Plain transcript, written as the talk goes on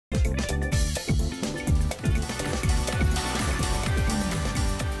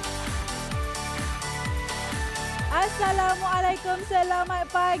Assalamualaikum, selamat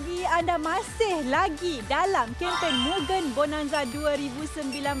pagi. Anda masih lagi dalam kempen Mugen Bonanza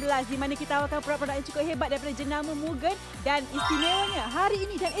 2019 di mana kita tawarkan produk-produk yang cukup hebat daripada jenama Mugen, dan istimewanya hari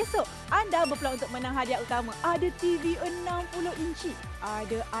ini dan esok anda berpeluang untuk menang hadiah utama. Ada TV 60 inci,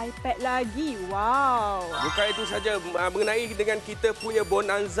 ada iPad lagi. Wow. Bukan itu saja, mengenai dengan kita punya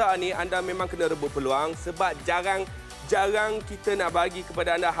Bonanza ni, anda memang kena rebut peluang sebab jarang kita nak bagi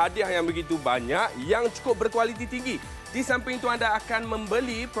kepada anda hadiah yang begitu banyak yang cukup berkualiti tinggi. Di samping itu anda akan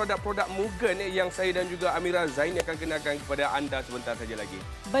membeli produk-produk Mugen yang saya dan juga Amira Zaini akan kenalkan kepada anda sebentar saja lagi.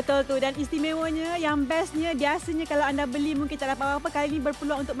 Betul tu, dan istimewanya, yang bestnya, biasanya kalau anda beli mungkin tak dapat apa-apa, kali ini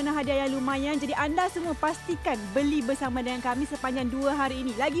berpeluang untuk menang hadiah yang lumayan. Jadi anda semua pastikan beli bersama dengan kami sepanjang 2 hari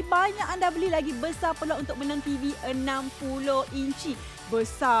ini. Lagi banyak anda beli, lagi besar peluang untuk menang TV 60 inci.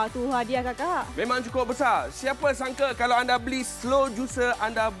 Besar tu hadiah kakak. Memang cukup besar. Siapa sangka kalau anda beli slow juicer,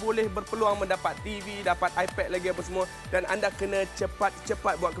 anda boleh berpeluang mendapat TV, dapat iPad lagi apa semua. Dan anda kena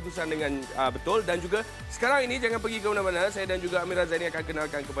cepat-cepat buat keputusan dengan betul. Dan juga sekarang ini jangan pergi ke mana-mana. Saya dan juga Amira Zaini akan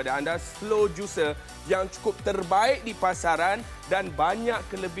kenalkan kepada anda slow juicer yang cukup terbaik di pasaran dan banyak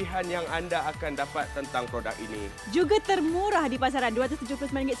kelebihan yang anda akan dapat tentang produk ini. Juga termurah di pasaran,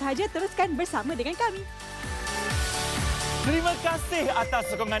 RM279 sahaja. Teruskan bersama dengan kami. Terima kasih atas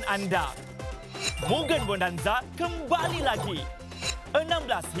sokongan anda. Mugen Bonanza kembali lagi.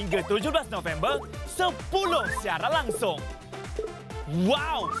 16 hingga 17 November, 10 siaran langsung.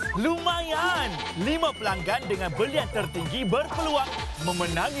 Wow, lumayan! 5 pelanggan dengan belian tertinggi berpeluang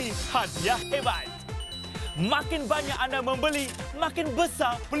memenangi hadiah hebat. Makin banyak anda membeli, makin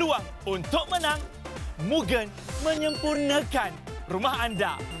besar peluang untuk menang. Mugen menyempurnakan rumah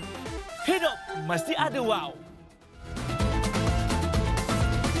anda. Hidup mesti ada wow.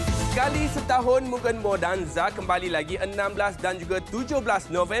 Sekali setahun Mugen Bonanza kembali lagi 16 dan juga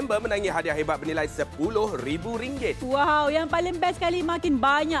 17 November menangi hadiah hebat bernilai RM10,000. Wow, yang paling best sekali, makin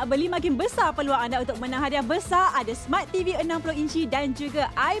banyak beli makin besar peluang anda untuk menang hadiah besar. Ada Smart TV 60 inci dan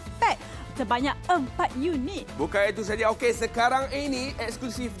juga iPad sebanyak 4 unit. Bukan itu saja. Okey, sekarang ini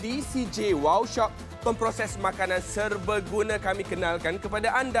eksklusif di CJ Wow Shop. Pemproses makanan serbaguna kami kenalkan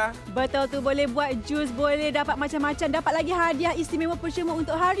kepada anda. Betul tu, boleh buat jus, boleh dapat macam-macam. Dapat lagi hadiah istimewa percuma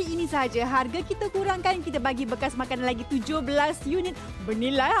untuk hari ini saja. Harga kita kurangkan, kita bagi bekas makanan lagi 17 unit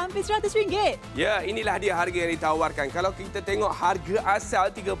bernilai hampir RM100. Ya, inilah dia harga yang ditawarkan. Kalau kita tengok harga asal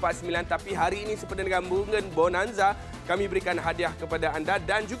 349, tapi hari ini seperti dengan Mugen Bonanza, kami berikan hadiah kepada anda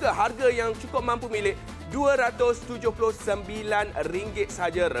dan juga harga yang cukup mampu milik RM279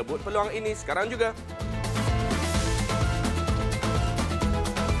 saja. Rebut peluang ini sekarang juga.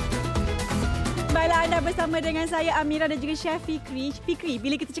 Baiklah, anda bersama dengan saya Amira dan juga Chef Fikri.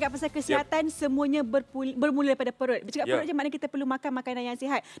 Bila kita cakap pasal kesihatan, semuanya bermula daripada perut. Bercakap perut je maknanya kita perlu makan makanan yang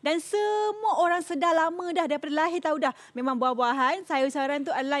sihat. Dan semua orang sedar lama dah, daripada lahir tahu dah. Memang buah-buahan, sayur-sayuran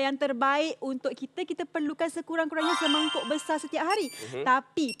tu adalah yang terbaik untuk kita. Kita perlukan sekurang-kurangnya semangkuk besar setiap hari.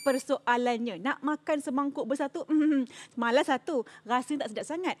 Tapi persoalannya, nak makan semangkuk besar tu, malas satu. Rasanya tak sedap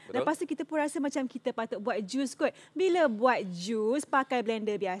sangat. Betul. Lepas tu kita pun rasa macam kita patut buat jus kot. Bila buat jus pakai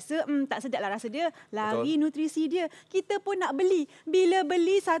blender biasa, tak sedaplah rasa dia. Lari nutrisi dia. Kita pun nak beli. Bila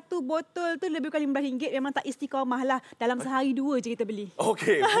beli satu botol tu lebih kurang RM15, memang tak istiqamah lah. Dalam sehari 2 je kita beli.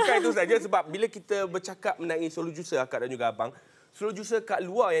 Okey, bukan itu saja sebab bila kita bercakap mengenai slow juicer akak dan juga abang, slow juicer kat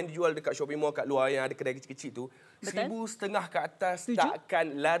luar yang dijual dekat shopping mall kat luar yang ada kedai kecil-kecil tu, RM1,500 ke atas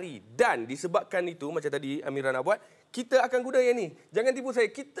takkan lari. Dan disebabkan itu, macam tadi Amira nak buat, kita akan guna yang ni. Jangan tipu saya.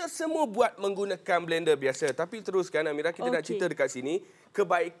 Kita semua buat menggunakan blender biasa. Tapi teruskan Amira, kita nak cerita dekat sini.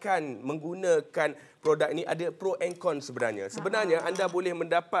 Kebaikan menggunakan produk ini ada pro and con sebenarnya. Sebenarnya anda boleh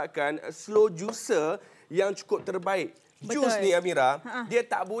mendapatkan slow juicer yang cukup terbaik. Jus ni Amira, dia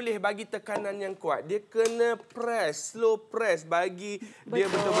tak boleh bagi tekanan yang kuat. Dia kena press, slow press bagi dia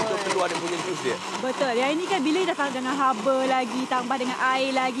betul-betul keluar dia punya jus dia. Betul. Yang ini kan bila dah dengan haba lagi, tambah dengan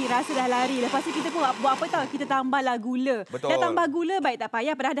air lagi, rasa dah lari. Lepas tu kita pun buat apa tahu? Kita tambahlah gula. Betul. Dah tambah gula, baik tak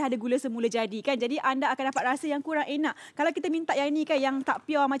payah. Padahal dah ada gula semula jadi kan. Jadi anda akan dapat rasa yang kurang enak. Kalau kita minta yang ni kan, yang tak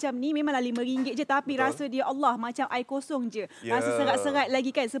pure macam ni, memanglah RM5 je. Tapi rasa dia, Allah, macam air kosong je. Rasa serat-serat lagi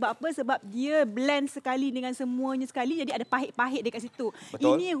kan. Sebab apa? Sebab dia blend sekali dengan semuanya sekali. Jadi ada pahit-pahit dekat situ.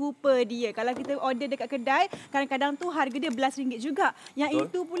 Betul. Ini rupa dia. Kalau kita order dekat kedai, kadang-kadang tu harga dia RM11 juga. Yang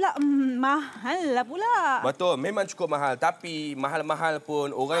itu pula mahal lah pula. Betul, memang cukup mahal. Tapi mahal-mahal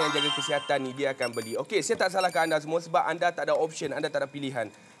pun orang yang jaga kesihatan ni dia akan beli. Okey, saya tak salahkan anda semua sebab anda tak ada option, anda tak ada pilihan.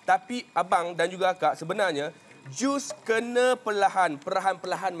 Tapi abang dan juga akak sebenarnya jus kena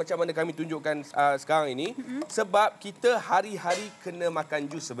perlahan-perlahan macam mana kami tunjukkan sekarang ini. Sebab kita hari-hari kena makan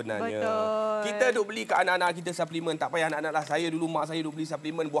jus sebenarnya. Betul. Kita duk beli ke anak-anak kita suplemen. Tak payah anak-anak lah. Saya dulu, mak saya duk beli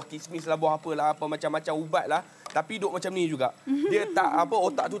suplemen. Buah kismis lah, buah apa macam-macam ubat lah. tapi duk macam ni juga. Dia tak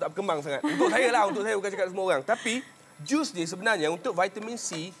otak tu tak berkembang sangat. Untuk saya lah, untuk saya bukan cakap semua orang. Tapi jus ni sebenarnya untuk vitamin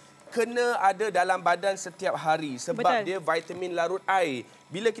C kena ada dalam badan setiap hari sebab dia vitamin larut air.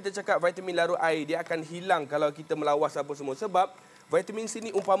 Bila kita cakap vitamin larut air, dia akan hilang kalau kita melawas apa semua. Sebab vitamin C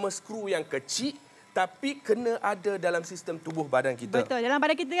ni umpama skru yang kecil tapi kena ada dalam sistem tubuh badan kita. Betul. Dalam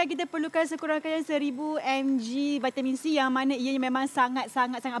badan kita kan kita perlukan sekurang-kurangnya 1000 mg vitamin C yang mana ianya memang sangat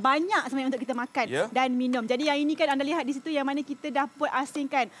banyak sebenarnya untuk kita makan dan minum. Jadi yang ini kan anda lihat di situ yang mana kita dah pun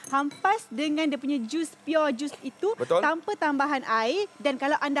asingkan hampas dengan dia punya jus, pure jus itu tanpa tambahan air. Dan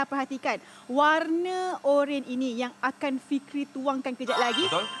kalau anda perhatikan warna oranye ini yang akan Fikri tuangkan kejap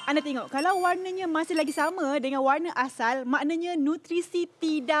lagi. Anda tengok kalau warnanya masih lagi sama dengan warna asal, maknanya nutrisi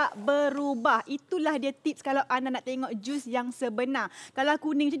tidak berubah. Itulah dia tips kalau anda nak tengok jus yang sebenar. Kalau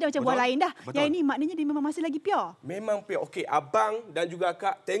kuning je dia macam buah lain dah. Yang ini maknanya dia memang masih lagi pure. Memang pure. Okey, abang dan juga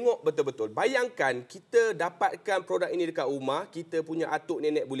kak tengok betul-betul. Bayangkan kita dapatkan produk ini dekat rumah, kita punya atuk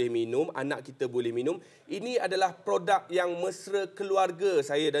nenek boleh minum, anak kita boleh minum. Ini adalah produk yang mesra keluarga,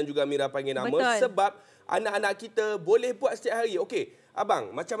 saya dan juga Mira panggil nama. Sebab anak-anak kita boleh buat setiap hari. Okey, abang,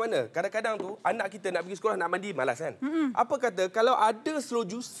 macam mana? Kadang-kadang tu anak kita nak pergi sekolah, nak mandi, malas kan? Apa kata kalau ada slow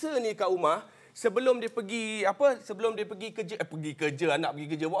juicer ni kat rumah, sebelum dia pergi kerja, anak pergi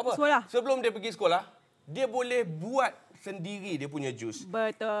kerja buat apa? Sekolah. Sebelum dia pergi sekolah, dia boleh buat sendiri dia punya jus.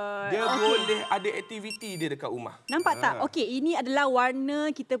 Betul. Dia boleh ada aktiviti dia dekat rumah. Nampak tak? Okey, ini adalah warna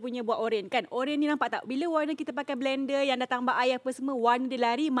kita punya buat oren kan. Oren ni nampak tak? Bila warna kita pakai blender yang dah tambah air apa semua, warna dia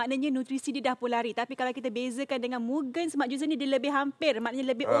lari, maknanya nutrisi dia dah pun lari. Tapi kalau kita bezakan dengan Mugen Smart Juicer ni, dia lebih hampir, maknanya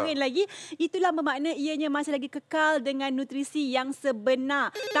lebih oren lagi. Itulah bermakna ianya masih lagi kekal dengan nutrisi yang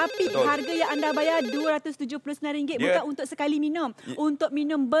sebenar. Tapi harga yang anda bayar RM279 bukan untuk sekali minum, untuk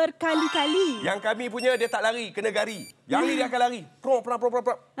minum berkali-kali. Yang kami punya dia tak lari, kena gari. Yang ni dia akan lari.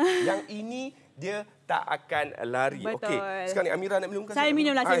 Yang ini dia tak akan lari. Okey. Sekarang ni Amira nak minum kan? Saya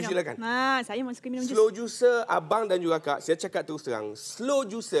minum lah. Silakan. Saya suka minum jus. Slow juicer abang dan juga kak, saya cakap terus terang. Slow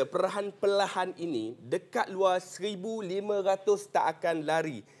juicer perlahan-perlahan ini dekat luar 1500 tak akan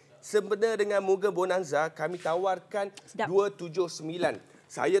lari. Sebenarnya dengan Mugen Bonanza kami tawarkan 279.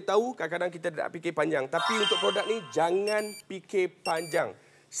 Saya tahu kadang-kadang kita tak fikir panjang, tapi untuk produk ni jangan fikir panjang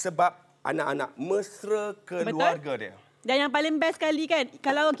sebab anak-anak mesra keluarga dia. Dan yang paling best sekali kan,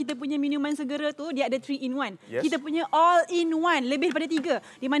 kalau kita punya minuman segera tu, dia ada 3-in-1. Kita punya all-in-one, lebih daripada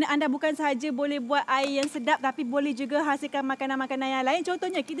 3. Di mana anda bukan sahaja boleh buat air yang sedap, tapi boleh juga hasilkan makanan-makanan yang lain.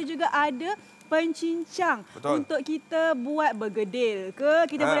 Contohnya, kita juga ada pencincang untuk kita buat bergedil ke.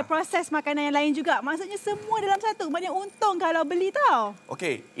 Kita boleh proses makanan yang lain juga. Maksudnya semua dalam satu. Maknanya untung kalau beli tau.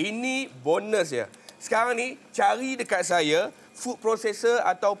 Okey, ini bonus ya. Sekarang ni, cari dekat saya food processor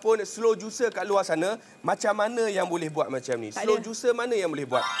ataupun slow juicer kat luar sana, macam mana yang boleh buat macam ni? Slow juicer mana yang boleh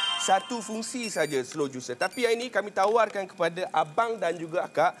buat? Satu fungsi saja slow juicer. Tapi yang ini kami tawarkan kepada abang dan juga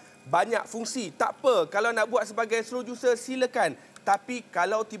kak banyak fungsi. Tak apa, kalau nak buat sebagai slow juicer silakan. Tapi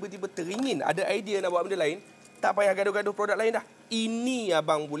kalau tiba-tiba teringin ada idea nak buat benda lain, tak payah gaduh-gaduh produk lain dah. Ini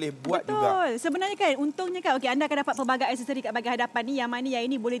abang boleh buat juga. Betul. Sebenarnya kan, untungnya kan, okey, anda akan dapat pelbagai aksesori kat bahagian hadapan ni, yang mana yang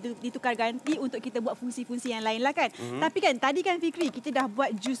ini boleh ditukar ganti untuk kita buat fungsi-fungsi yang lain lah kan. Tapi kan, tadi kan Fikri, kita dah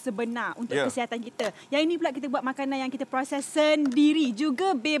buat jus sebenar untuk kesihatan kita. Yang ini pula kita buat makanan yang kita proses sendiri,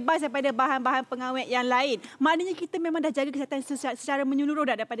 juga bebas daripada bahan-bahan pengawet yang lain. Maknanya kita memang dah jaga kesihatan secara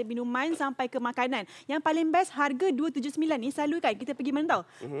menyeluruh dah, daripada minuman sampai ke makanan. Yang paling best, harga 279 ni selalu kan, kita pergi mana tau?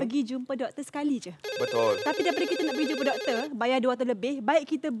 Pergi jumpa doktor sekali je. Betul. Tapi daripada kita nak pergi jumpa doktor, bayar 200 lebih,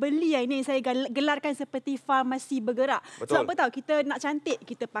 baik kita beli yang ini, saya gelarkan seperti farmasi bergerak. Sebab apa tahu, kita nak cantik,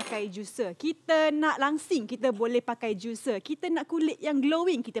 kita pakai juicer. Kita nak langsing, kita boleh pakai juicer. Kita nak kulit yang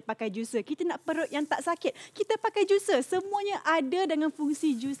glowing, kita pakai juicer. Kita nak perut yang tak sakit, kita pakai juicer. Semuanya ada dengan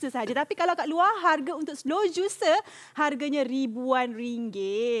fungsi juicer saja. Tapi kalau kat luar, harga untuk slow juicer, harganya ribuan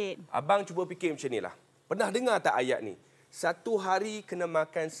ringgit. Abang cuba fikir macam ni lah. Pernah dengar tak ayat ni? Satu hari kena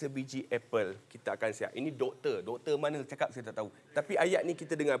makan sebiji apple, kita akan sihat. Ini doktor. Doktor mana cakap saya tak tahu. Tapi ayat ni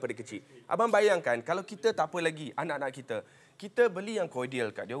kita dengar pada kecil. Abang bayangkan kalau kita tak apa lagi, anak-anak kita beli yang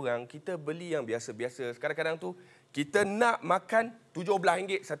cordial kat dia orang, kita beli yang biasa-biasa. Kadang-kadang tu kita nak makan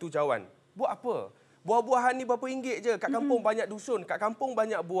RM17 satu cawan. Buat apa? Buah-buahan ni berapa ringgit je. Kat kampung banyak dusun, kat kampung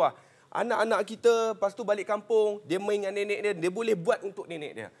banyak buah. Anak-anak kita lepas tu balik kampung, dia main dengan nenek dia, dia boleh buat untuk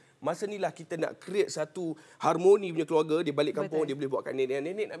nenek dia. Masa inilah kita nak create satu harmoni punya keluarga. Dia balik kampung, dia boleh buat kat nenek.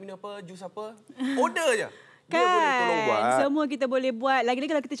 Nenek nak minum apa? Jus apa? Order je. Dia boleh tolong buat. Semua kita boleh buat.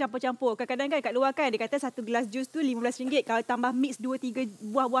 Lagi-lagi kalau kita campur-campur. Kadang-kadang kan kat luar kan dia kata satu gelas jus tu RM15. Kalau tambah mix 2-3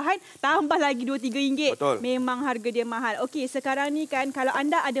 buah-buahan, tambah lagi RM2-3. Betul. Memang harga dia mahal. Okey, sekarang ni kan kalau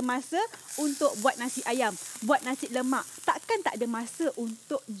anda ada masa untuk buat nasi ayam, buat nasi lemak, takkan tak ada masa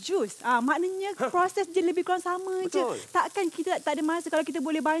untuk jus. Maknanya proses dia lebih kurang sama je. Takkan kita tak ada masa kalau kita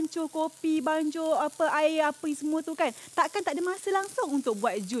boleh bancur kopi, bancur air apa semua tu kan. Takkan tak ada masa langsung untuk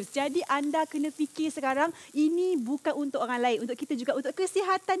buat jus. Jadi anda kena fikir sekarang ini bukan untuk orang lain, untuk kita juga, untuk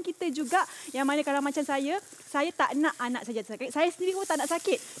kesihatan kita juga. Yang mana kalau macam saya tak nak anak saya sakit. Saya sendiri pun tak nak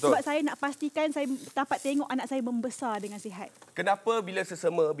sakit. Betul. Sebab saya nak pastikan saya dapat tengok anak saya membesar dengan sihat. Kenapa bila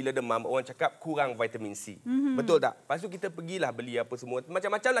sesama, bila demam, orang cakap kurang vitamin C? Betul tak? Lepas tu kita pergilah beli apa semua.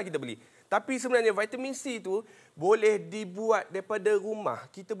 Macam-macam lah kita beli. Tapi sebenarnya vitamin C tu boleh dibuat daripada rumah.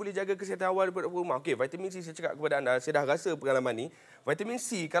 Kita boleh jaga kesihatan awal daripada rumah. Okey, vitamin C saya cakap kepada anda, saya dah rasa pengalaman ni. Vitamin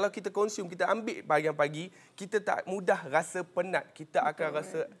C kalau kita konsum, kita ambil pagi-pagi, kita tak mudah rasa penat. Kita akan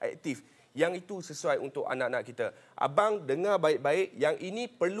rasa aktif. Yang itu sesuai untuk anak-anak kita. Abang dengar baik-baik, yang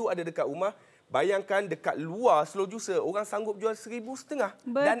ini perlu ada dekat rumah. Bayangkan dekat luar slow juicer orang sanggup jual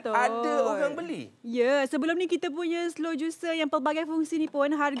RM1,500 dan ada orang beli. Ya, sebelum ni kita punya slow juicer yang pelbagai fungsi ni pun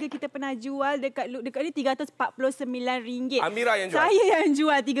harga kita pernah jual dekat ni RM349. Amira yang jual. Saya yang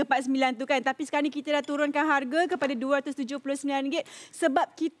jual RM349 tu kan. Tapi sekarang ni kita dah turunkan harga kepada RM279 sebab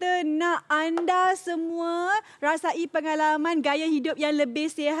kita nak anda semua rasai pengalaman gaya hidup yang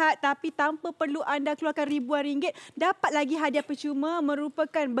lebih sihat tapi tanpa perlu anda keluarkan ribuan ringgit. Dapat lagi hadiah percuma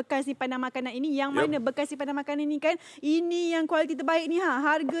merupakan bekas simpanan makanan ini, yang mana bekas simpanan makanan ini kan, ini yang kualiti terbaik ni.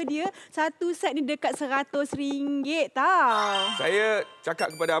 Harga dia satu set ni dekat RM100 tau. Saya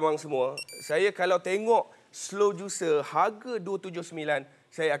cakap kepada abang semua, saya kalau tengok slow juicer harga RM279,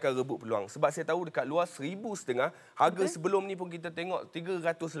 saya akan rebut peluang. Sebab saya tahu dekat luar RM1,500. Harga sebelum ni pun kita tengok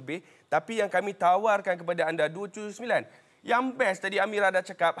RM300 lebih. Tapi yang kami tawarkan kepada anda RM279. Yang best tadi Amira dah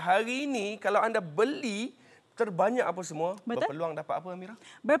cakap, hari ini kalau anda beli terbanyak apa semua, berpeluang dapat apa Amira?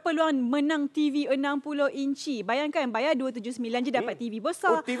 Berpeluang menang TV 60 inci. Bayangkan bayar RM279 je dapat TV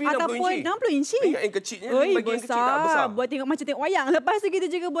besar. TV 60 ataupun inci. 60 inci. Ingat yang kecilnya, bagi yang kecil tak besar. Buat tengok macam tengok wayang. Lepas tu kita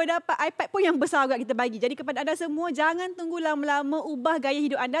juga boleh dapat iPad pun yang besar juga kita bagi. Jadi kepada anda semua, jangan tunggu lama-lama, ubah gaya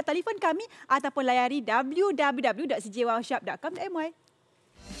hidup anda. Telefon kami ataupun layari www.cjwowshop.com.my.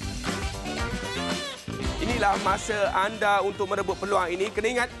 Inilah masa anda untuk merebut peluang ini.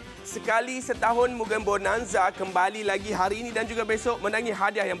 Kena ingat, sekali setahun Mugen Bonanza kembali lagi hari ini dan juga besok menangi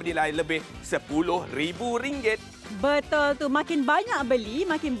hadiah yang bernilai lebih RM10,000. Betul tu, makin banyak beli,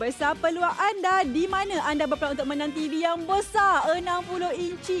 makin besar peluang anda. Di mana anda berpeluang untuk menang TV yang besar 60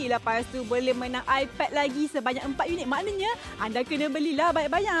 inci. Lepas tu boleh menang iPad lagi sebanyak 4 unit. Maknanya anda kena belilah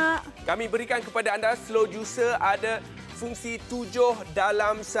banyak-banyak. Kami berikan kepada anda slow juicer ada fungsi 7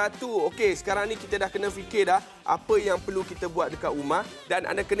 dalam 1. Okey, sekarang ni kita dah kena fikir dah apa yang perlu kita buat dekat rumah. Dan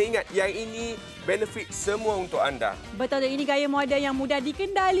anda kena ingat, yang ini benefit semua untuk anda. Betul, ini gaya model yang mudah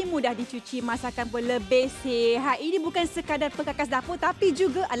dikendali, mudah dicuci, masakan pun lebih sihat. Ini bukan sekadar perkakas dapur tapi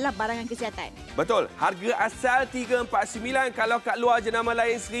juga adalah barangan kesihatan. Betul, harga asal RM349. Kalau kat luar jenama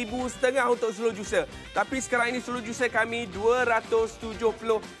lain RM1,500 untuk slow juicer. Tapi sekarang ini slow juicer kami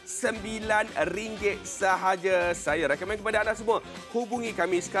RM279 sahaja. Saya rekomen kepada anda semua, hubungi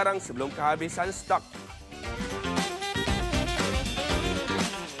kami sekarang sebelum kehabisan stok.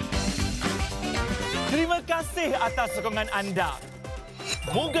 Terima kasih atas sokongan anda.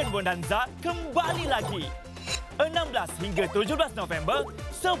 Mugen Bonanza kembali lagi. 16 hingga 17 November,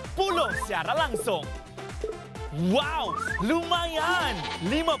 10 siaran langsung. Wow, lumayan!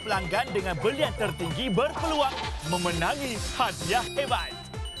 5 pelanggan dengan belian tertinggi berpeluang memenangi hadiah hebat.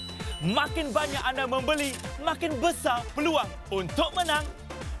 Makin banyak anda membeli, makin besar peluang untuk menang.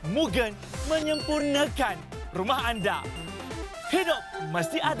 Mugen menyempurnakan rumah anda. Hidup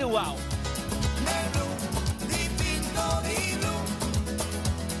mesti ada wow.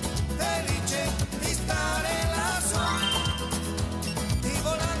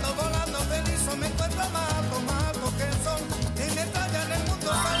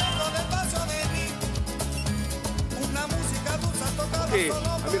 Okey,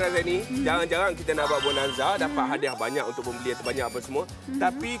 Amira Zaini, jarang-jarang kita nak buat bonanza, dapat hadiah banyak untuk pembelian terbanyak apa semua.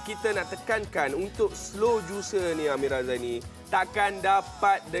 Tapi kita nak tekankan untuk slow juicer ni Amira Zaini, takkan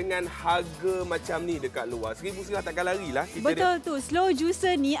dapat dengan harga macam ni dekat luar. RM1,000 takkan larilah kita. Betul tu. Slow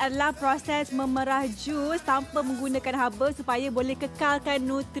juicer ni adalah proses memerah jus tanpa menggunakan haba supaya boleh kekalkan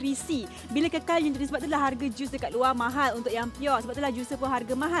nutrisi. Bila kekal nutrisi, sebab itulah harga jus dekat luar mahal untuk yang pure. Sebab itulah juicer pun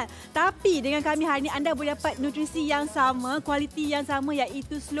harga mahal. Tapi dengan kami hari ni anda boleh dapat nutrisi yang sama, kualiti yang sama,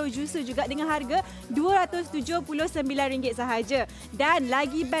 iaitu slow juicer juga dengan harga RM279 sahaja. Dan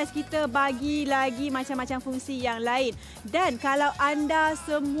lagi best, kita bagi lagi macam-macam fungsi yang lain. Dan kalau anda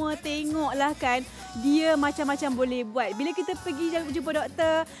semua tengoklah kan, dia macam-macam boleh buat. Bila kita pergi jumpa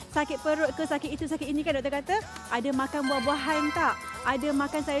doktor, sakit perut ke, sakit itu, sakit ini kan, doktor kata, ada makan buah-buahan tak? Ada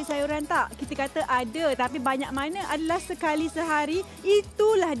makan sayur-sayuran tak? Kita kata ada, tapi banyak mana adalah sekali sehari.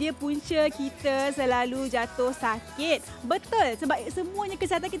 Itulah dia punca kita selalu jatuh sakit. Betul, sebab semuanya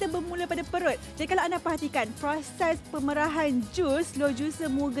kesihatan kita bermula pada perut. Jadi kalau anda perhatikan, proses pemerahan jus, slow juicer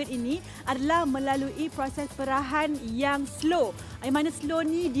Mugen ini adalah melalui proses perahan yang slow. Yang mana slow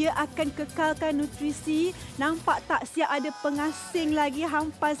ni dia akan kekalkan nutrisi. Nampak tak siap ada pengasing lagi,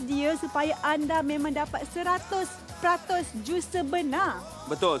 hampas dia supaya anda memang dapat 100% jus sebenar.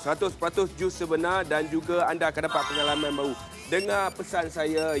 Betul, 100% jus sebenar dan juga anda akan dapat pengalaman baru. Dengar pesan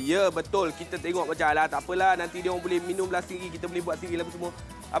saya, ya betul, kita tengok macam alah tak apalah, nanti dia orang boleh minumlah sendiri, kita boleh buat sendiri lah semua.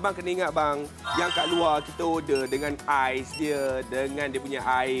 Abang kena ingat bang, yang kat luar kita order dengan ais dia, dengan dia punya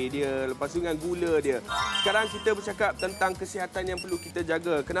air dia, lepas tu dengan gula dia. Sekarang kita bercakap tentang kesihatan yang perlu kita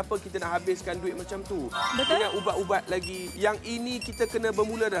jaga. Kenapa kita nak habiskan duit macam tu? Betul. Dengan ubat-ubat lagi. Yang ini kita kena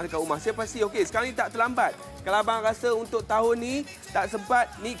bermula dah dekat rumah. Saya pasti, okey, sekarang ni tak terlambat. Kalau abang rasa untuk tahun ni tak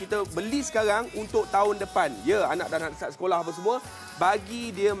sempat, ni kita beli sekarang untuk tahun depan. Ya, anak dah nak start sekolah apa semua,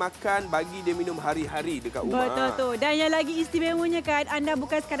 bagi dia makan, bagi dia minum hari-hari dekat rumah. Betul tu. Dan yang lagi istimewanya kan, anda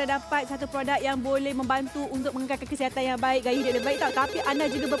bukan sekadar dapat satu produk yang boleh membantu untuk mengekalkan kesihatan yang baik, gaya hidup yang baik tau, tapi anda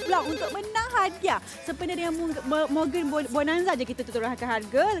juga berpeluang untuk menang hadiah. Sebenarnya dengan Mugen Bonanza je kita turunkan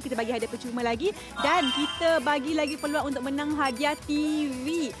harga, kita bagi hadiah percuma lagi, dan kita bagi lagi peluang untuk menang hadiah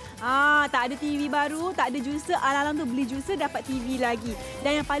TV. Tak ada TV baru, tak ada juicer, alang-alang tu beli juicer dapat TV lagi.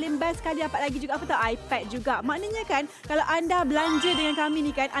 Dan yang paling best sekali dapat lagi juga apa tahu, iPad juga. Maknanya kan, kalau anda belanja dengan kami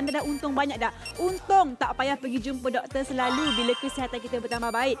ni kan, anda dah untung banyak dah. Untung tak payah pergi jumpa doktor selalu bila kesihatan kita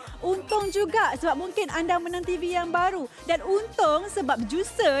bertambah baik. Untung juga sebab mungkin anda menang TV yang baru. Dan untung sebab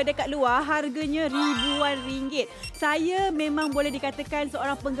juicer dekat luar harganya ribuan ringgit. Saya memang boleh dikatakan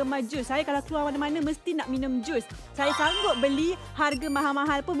seorang penggemar jus. Saya kalau keluar mana-mana mesti nak minum jus. Saya sanggup beli harga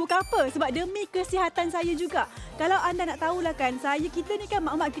mahal-mahal pun bukan apa. Sebab demi kesihatan saya juga. Kalau anda nak tahulah kan, kita ni kan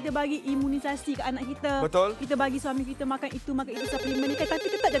mak-mak kita bagi imunisasi ke anak kita. Betul. Kita bagi suami kita makan itu suplemen ni kan,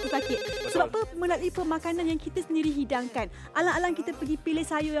 tapi tetap jatuh sakit. Betul. Sebab apa? Melalui pemakanan yang kita sendiri hidangkan. Alang-alang kita pergi pilih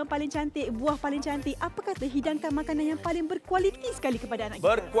sayur yang paling cantik, buah paling cantik. Apa kata hidangkan makanan yang paling berkualiti sekali kepada anak kita.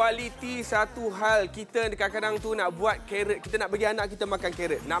 Berkualiti satu hal. Kita kadang-kadang tu nak buat carrot, kita nak bagi anak kita makan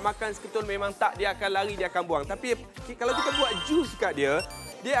carrot. Nak makan seketul memang tak, dia akan lari, dia akan buang. Tapi kalau kita buat jus kat dia,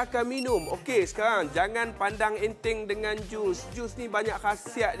 dia akan minum. Okey, sekarang jangan pandang enteng dengan jus. Jus ni banyak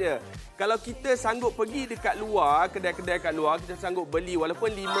khasiat dia. Kalau kita sanggup pergi dekat luar, kedai-kedai kat luar, kita sanggup beli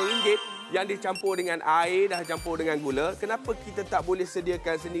walaupun RM5 yang dicampur dengan air, dah campur dengan gula, kenapa kita tak boleh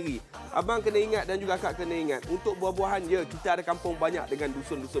sediakan sendiri? Abang kena ingat dan juga akak kena ingat, untuk buah-buahan, ya, kita ada kampung banyak dengan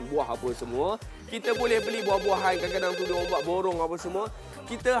dusun-dusun buah apa semua. Kita boleh beli buah-buahan, kadang-kadang tu dia orang buat borong apa semua.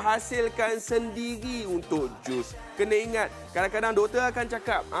 Kita hasilkan sendiri untuk jus. Kena ingat, kadang-kadang doktor akan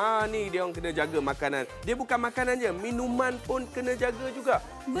cakap, ni dia orang kena jaga makanan. Dia bukan makanan je, minuman pun kena jaga juga.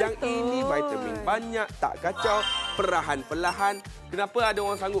 Betul. Yang ini vitamin banyak, tak kacau, perahan perlahan. Kenapa ada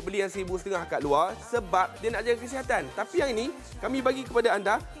orang sanggup beli yang RM1,500 kat luar? Sebab dia nak jaga kesihatan. Tapi yang ini, kami bagi kepada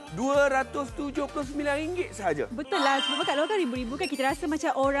anda RM279 sahaja. Betul lah. Sebab kat luar kan ribu-ribu kan, kita rasa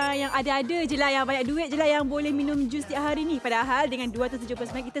macam orang yang ada-ada je lah, yang banyak duit je lah yang boleh minum jus setiap hari ni. Padahal dengan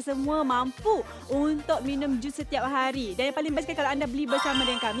RM279 kita semua mampu untuk minum jus setiap hari. Dan yang paling best kan, kalau anda beli bersama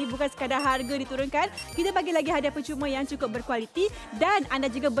dengan kami, bukan sekadar harga diturunkan, kita bagi lagi hadiah percuma yang cukup berkualiti, dan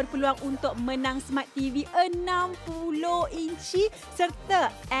anda juga berpeluang untuk menang Smart TV 60 inci serta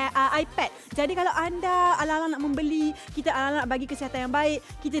iPad. Jadi kalau anda alang-alang nak membeli, kita alang-alang nak bagi kesihatan yang baik,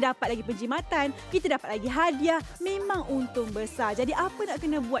 kita dapat lagi penjimatan, kita dapat lagi hadiah, memang untung besar. Jadi apa nak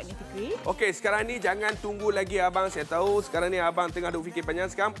kena buat ni, Fikri? Okey, sekarang ni jangan tunggu lagi abang. Saya tahu sekarang ni abang tengah duk fikir panjang.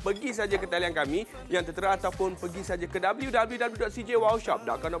 Sekarang pergi saja ke talian kami yang tertera ataupun pergi saja ke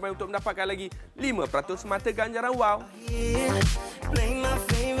www.cjwowshop.com untuk mendapatkan lagi 5% mata ganjaran wow.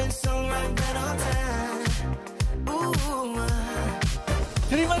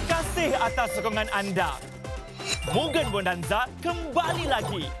 Terima kasih atas sokongan anda. Mugen Bonanza kembali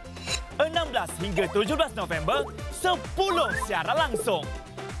lagi. 16 hingga 17 November, 10 siaran langsung.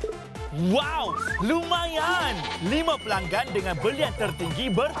 Wow, lumayan! 5 pelanggan dengan belian tertinggi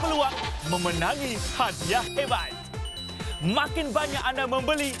berpeluang memenangi hadiah hebat. Makin banyak anda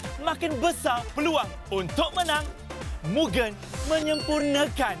membeli, makin besar peluang untuk menang. Mugen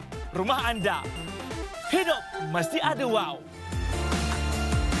menyempurnakan rumah anda. Hidup mesti ada wow.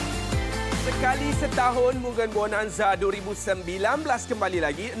 Sekali setahun Mugen Bonanza 2019 kembali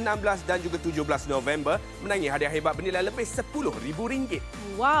lagi 16 dan juga 17 November menangi hadiah hebat bernilai lebih RM10,000.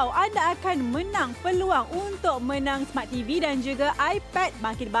 Wow, anda akan menang peluang untuk menang Smart TV dan juga iPad.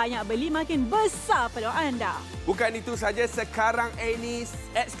 Makin banyak beli, makin besar peluang anda. Bukan itu saja, sekarang ini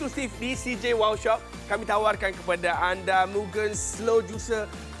eksklusif di CJ Wow Shop. Kami tawarkan kepada anda Mugen Slow Juicer.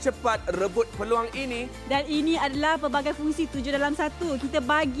 Cepat rebut peluang ini. Dan ini adalah pelbagai fungsi 7 dalam 1. Kita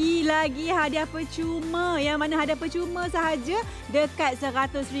bagi lagi hadiah percuma. Yang mana hadiah percuma sahaja dekat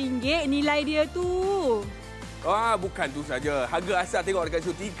RM100 nilai dia tu. Bukan tu saja. Harga asal tengok dekat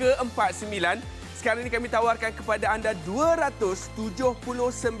situ RM349. Sekarang ini kami tawarkan kepada anda RM279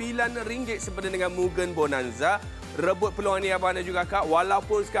 sempena dengan Mugen Bonanza. Rebut peluang ni abang dan juga kak.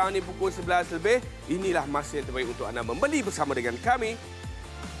 Walaupun sekarang ni pukul 11 lebih, inilah masa yang terbaik untuk anda membeli bersama dengan kami.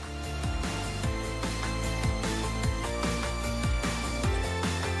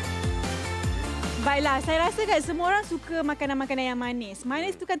 Baiklah, saya rasa kan semua orang suka makanan-makanan yang manis.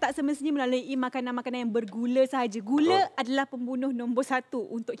 Manis tu kan tak semestinya melalui makanan-makanan yang bergula sahaja. Gula adalah pembunuh nombor 1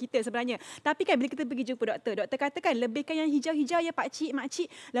 untuk kita sebenarnya. Tapi kan bila kita pergi jumpa doktor, doktor katakan lebihkan yang hijau-hijau ya pakcik, makcik.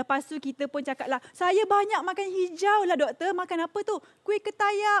 Lepas tu kita pun cakaplah, saya banyak makan hijau lah doktor. Makan apa tu? Kuih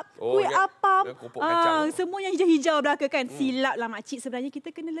ketayak, kuih apam. Semua yang hijau-hijau belaka kan. Silaplah makcik. Sebenarnya kita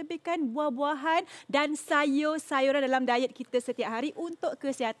kena lebihkan buah-buahan dan sayur-sayuran dalam diet kita setiap hari untuk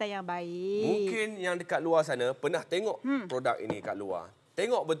kesihatan yang baik. Mungkin yang dekat luar sana pernah tengok produk ini kat luar.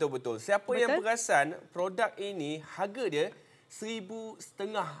 Tengok betul-betul. Siapa yang perasan produk ini harga dia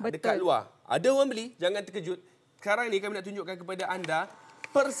RM1,500 dekat luar. Ada orang beli, jangan terkejut. Sekarang ni kami nak tunjukkan kepada anda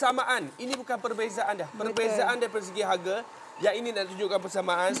persamaan. Ini bukan perbezaan dah. Perbezaan daripada segi harga. Yang ini nak tunjukkan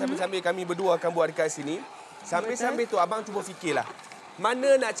persamaan sambil-sambil kami berdua akan buat dekat sini. Sambil-sambil tu abang cuba fikirlah.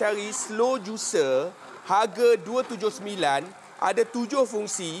 Mana nak cari slow juicer harga RM279, ada 7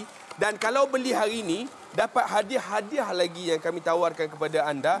 fungsi. Dan kalau beli hari ini, dapat hadiah-hadiah lagi yang kami tawarkan kepada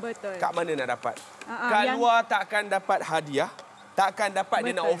anda. Betul. Kat mana nak dapat? Kat luar takkan dapat hadiah. Takkan dapat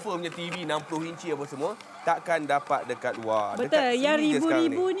dia nak offer punya TV 60 inci apa semua. Takkan dapat dekat luar. Betul. Dekat yang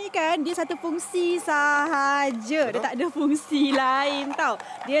ribu-ribu ni kan, dia satu fungsi sahaja. Betul? Dia tak ada fungsi lain tau.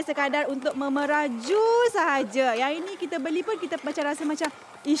 Dia sekadar untuk memeraju sahaja. Yang ini kita beli pun kita macam rasa macam,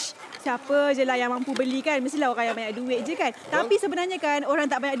 ish, siapa je lah yang mampu beli kan? Mestilah orang yang banyak duit je kan? Betul? Tapi sebenarnya kan, orang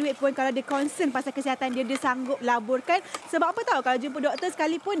tak banyak duit pun kalau dia concern pasal kesihatan dia, dia sanggup laburkan. Sebab apa tahu? Kalau jumpa doktor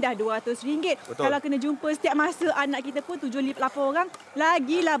sekalipun dah RM200. Kalau kena jumpa setiap masa anak kita pun 7-8 orang,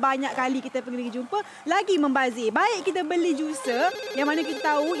 lagilah banyak kali kita pergi jumpa, lagi membazir. Baik kita beli juicer yang mana kita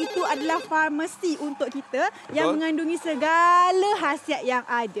tahu itu adalah farmasi untuk kita. Betul. Yang mengandungi segala khasiat yang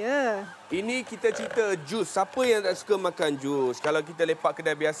ada. Ini kita cerita jus. Siapa yang tak suka makan jus? Kalau kita lepak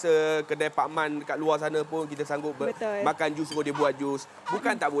kedai biasa, kedai Pak Man kat luar sana pun kita sanggup makan jus, suruh dia buat jus.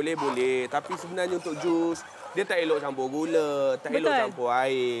 Bukan tak boleh, boleh. Tapi sebenarnya untuk jus, dia tak elok campur gula, tak elok campur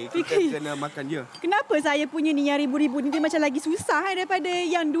air. Kita kena makan je. Kenapa saya punya ni yang ribu-ribu ni dia macam lagi susah daripada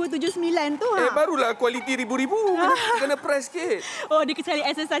yang 279 tu? Barulah kualiti ribu-ribu. Kena press sikit. Oh, dia cari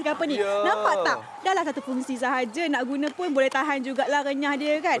exercise ke apa ni? Ya. Nampak tak? Dahlah satu fungsi sahaja. Nak guna pun boleh tahan jugalah renyah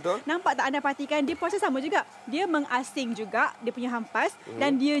dia kan. Betul. Nampak tak anda perhatikan? Dia proses sama juga. Dia mengasing juga dia punya hampas.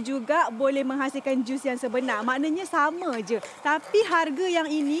 Dan dia juga boleh menghasilkan jus yang sebenar. Maknanya sama je. Tapi harga yang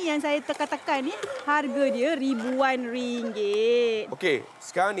ini yang saya tekan-tekan ni, harga dia ribuan ringgit. Okey,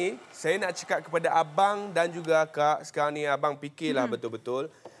 sekarang ni saya nak cakap kepada abang dan juga kak. Sekarang ni abang fikirlah betul-betul.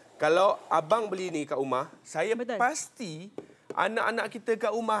 Kalau abang beli ni kat rumah, saya pasti anak-anak kita kat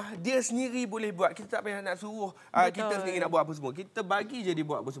rumah, dia sendiri boleh buat. Kita tak payah nak suruh kita sendiri nak buat apa semua. Kita bagi je dia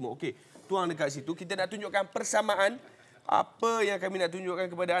buat apa semua. Okey, tuang dekat situ. Kita nak tunjukkan persamaan. Apa yang kami nak tunjukkan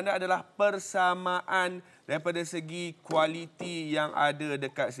kepada anda adalah persamaan daripada segi kualiti yang ada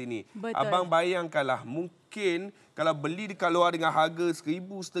dekat sini. Betul. Abang bayangkanlah, mungkin kalau beli dekat luar dengan harga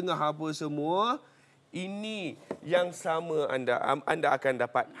RM1,500 apa semua, ini yang sama anda akan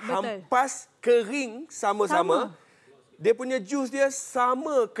dapat. Betul. Hampas kering sama-sama. dia punya jus dia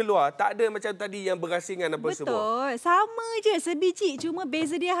sama keluar. Tak ada macam tadi yang berasingan apa semua. Betul. Sama je sebiji. Cuma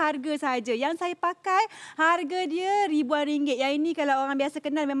beza dia harga saja. Yang saya pakai harga dia ribuan ringgit. Yang ini kalau orang biasa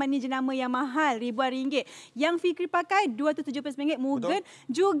kenal memang ni jenama yang mahal. Ribuan ringgit. Yang Fikri pakai RM270. Mugen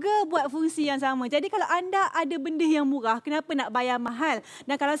juga buat fungsi yang sama. Jadi kalau anda ada benda yang murah, kenapa nak bayar mahal?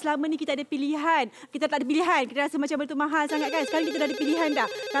 Dan kalau selama ni kita ada pilihan. Kita tak ada pilihan. Kita rasa macam benda tu mahal sangat kan. Sekarang kita dah ada pilihan dah.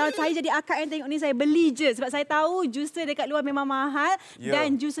 Kalau saya jadi akak yang tengok ni, saya beli je. Sebab saya tahu juicer dekat luar memang mahal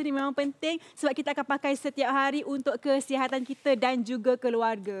dan juicer ni memang penting sebab kita akan pakai setiap hari untuk kesihatan kita dan juga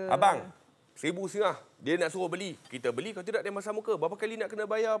keluarga. Abang, RM1,500. Dia nak suruh beli. Kita beli, kalau tidak dia masa muka. Berapa kali nak kena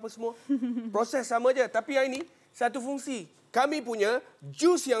bayar apa semua? Proses sama je. Tapi yang ini, satu fungsi. Kami punya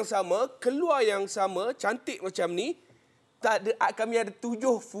jus yang sama, keluar yang sama, cantik macam ni. Kami ada 7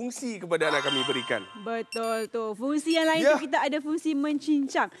 fungsi kepada anak kami berikan. Betul tu. Fungsi yang lain tu kita ada fungsi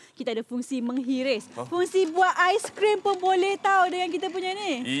mencincang. Kita ada fungsi menghiris. Fungsi buat aiskrim pun boleh tahu dengan kita punya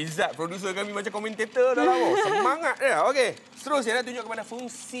ni. Izzat, produser kami macam komentator dah lama. Semangat dia. Okey. Seterusnya nak tunjuk kepada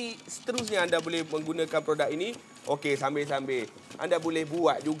fungsi seterusnya anda boleh menggunakan produk ini. Okey, sambil-sambil. Anda boleh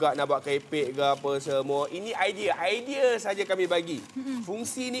buat juga nak buat keripik ke apa semua. Ini idea. Idea saja kami bagi.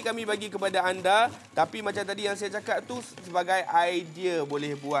 Fungsi ni kami bagi kepada anda. Tapi macam tadi yang saya cakap tu sebagai idea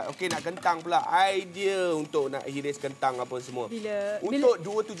boleh buat. Okey, nak kentang pula. Idea untuk nak hiris kentang apa semua. Untuk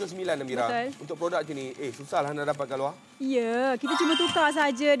 279 Amira. Betul. Untuk produk macam ni, susahlah nak dapat kat luar. Ya, kita cuma tukar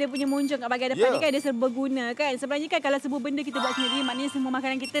saja dia punya muncung kat bahagian depan ni kan dia serbaguna kan. Sebenarnya kan kalau semua benda kita buat sendiri, maknanya semua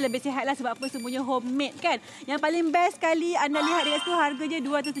makanan kita lebih sihatlah sebab apa semuanya homemade kan. Yang paling best sekali anda lihat dekat situ harganya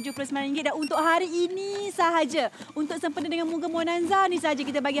RM279 dan untuk hari ini sahaja. Untuk sempena dengan Mugen Bonanza ni sahaja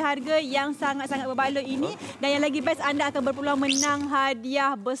kita bagi harga yang sangat-sangat berbaloi ini dan yang lagi best anda akan berpeluang menang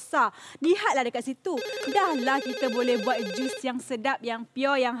hadiah besar. Lihatlah dekat situ. Dahlah kita boleh buat jus yang sedap, yang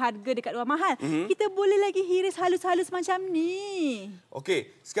pure, yang harga dekat luar mahal. Kita boleh lagi hiris halus-halus macam ni.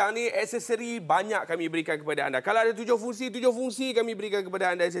 Okey, sekarang ni aksesori banyak kami berikan kepada anda. Kalau ada 7 fungsi kami berikan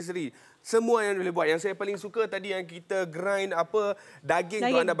kepada anda aksesori. Semua yang boleh buat. Yang saya paling suka tadi yang kita grind apa daging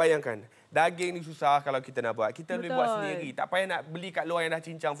tu anda bayangkan. Daging ni susah kalau kita nak buat. Kita boleh buat sendiri. Tak payah nak beli kat luar yang dah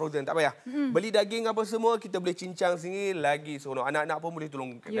cincang frozen. Tak payah. Beli daging apa semua, kita boleh cincang sendiri lagi seronok. Anak-anak pun boleh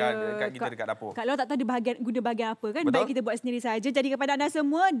tolong kat kita dekat dapur. Kat luar tak tahu dia guna bahagian apa kan. Baik kita buat sendiri saja. Jadi kepada anda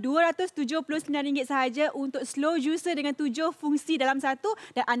semua, RM279 sahaja untuk slow juicer dengan 7 fungsi dalam satu.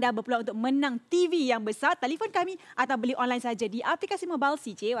 Dan anda berpeluang untuk menang TV yang besar. Telefon kami atau beli online saja di aplikasi mobile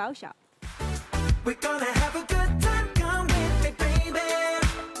CJ Wow Shop. We're gonna have a good time, come with me, baby.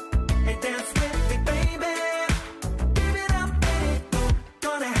 Hey, dance with me, baby. Give it up, baby.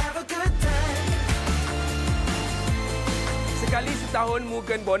 Gonna have a good time. Sekali setahun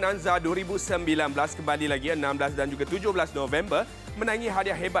Mugen Bonanza 2019 kembali lagi 16 dan juga 17 November menangi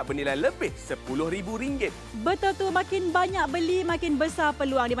hadiah hebat bernilai lebih RM10,000. Betul tu, makin banyak beli makin besar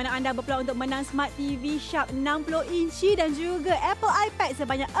peluang di mana anda berpeluang untuk menang Smart TV Sharp 60 inci dan juga Apple iPad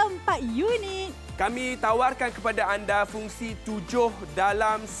sebanyak 4 unit. Kami tawarkan kepada anda fungsi 7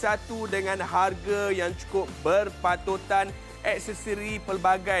 dalam 1 dengan harga yang cukup berpatutan. Aksesori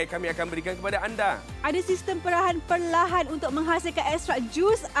pelbagai kami akan berikan kepada anda. Ada sistem perahan perlahan untuk menghasilkan ekstrak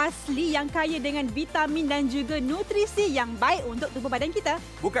jus asli yang kaya dengan vitamin dan juga nutrisi yang baik untuk tubuh badan kita.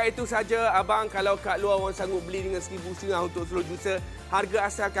 Bukan itu saja, abang, kalau kat luar orang sanggup beli dengan RM1,500 untuk slow juicer, harga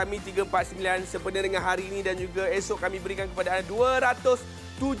asal kami RM349 sempena dengan hari ini dan juga esok kami berikan kepada anda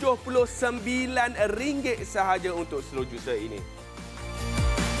RM279 sahaja untuk slow juicer ini.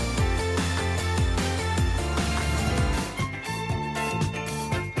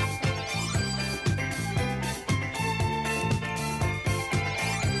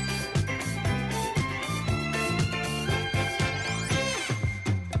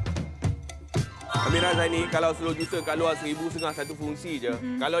 Amira Zaini, kalau slow juicer kat luar RM1,500 satu fungsi je.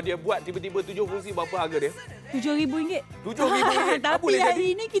 Kalau dia buat tiba-tiba 7 fungsi, berapa harga dia? RM7,000. RM7,000. Tapi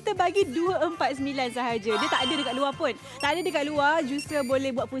hari ini kita bagi RM249 sahaja. Dia tak ada dekat luar pun. Tak ada dekat luar, juicer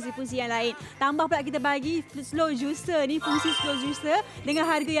boleh buat fungsi-fungsi yang lain. Tambah pula kita bagi slow juicer ni, fungsi slow juicer dengan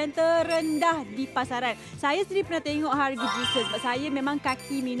harga yang terendah di pasaran. Saya sendiri pernah tengok harga juicer sebab saya memang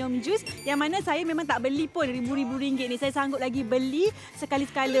kaki minum jus yang mana saya memang tak beli pun ribu-ribu ringgit ni. Saya sanggup lagi beli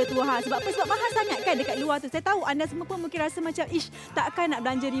sekali-sekala tu. Sebab apa? Sebab mahal sangat kan dekat luar tu. Saya tahu anda semua pun mungkin rasa macam takkan nak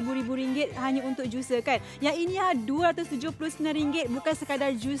belanja ribu-ribu ringgit hanya untuk juicer kan. Yang ini RM279 bukan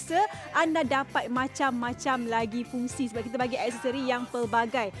sekadar juicer, anda dapat macam-macam lagi fungsi sebab kita bagi aksesori yang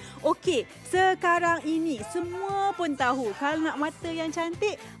pelbagai. Okey, sekarang ini semua pun tahu kalau nak mata yang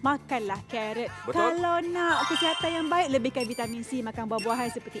cantik, makanlah carrot. Betul. Kalau nak kesihatan yang baik, lebihkan vitamin C, makan buah-buahan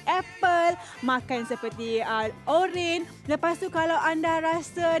seperti apple, makan seperti orange. Lepas tu kalau anda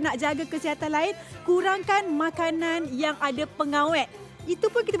rasa nak jaga kesihatan lain, Kurangkan makanan yang ada pengawet.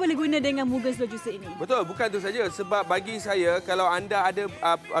 Itu pun kita boleh guna dengan Mugen slow juicer ini. Betul, bukan itu saja. Sebab bagi saya, kalau anda ada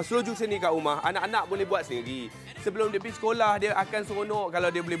slow juicer ni kat rumah, anak-anak boleh buat sendiri. Sebelum dia pergi sekolah, dia akan seronok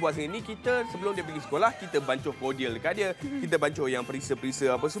kalau dia boleh buat sendiri. Ni kita, sebelum dia pergi sekolah, kita bancuh cordial dekat dia. Kita bancuh yang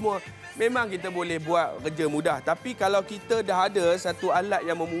perisa-perisa apa semua. Memang kita boleh buat kerja mudah. Tapi kalau kita dah ada satu alat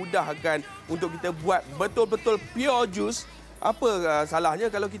yang memudahkan untuk kita buat betul-betul pure juice, apa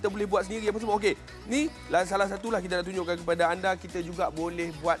salahnya kalau kita boleh buat sendiri apa semua. Okey, ni salah satulah kita nak tunjukkan kepada anda, kita juga boleh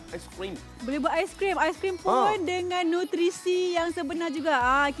buat aiskrim. Boleh buat aiskrim. Aiskrim pun dengan nutrisi yang sebenar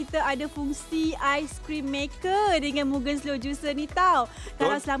juga. Kita ada fungsi aiskrim maker dengan Mugen slow juicer ni tau.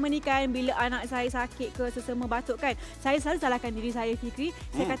 Kalau selama ni kan bila anak saya sakit ke sesama batuk kan, saya selalu salahkan diri saya, Fikri.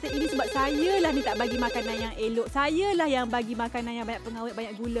 Saya kata ini sebab saya lah ni tak bagi makanan yang elok. Saya lah yang bagi makanan yang banyak pengawet,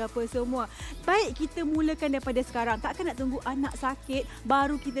 banyak gula apa semua. Baik kita mulakan daripada sekarang. Takkan nak tunggu anak sakit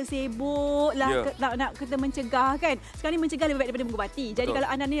baru kita sibuk lah nak kita mencegah kan. Sekarang ni mencegah lebih baik daripada mengubati. Jadi kalau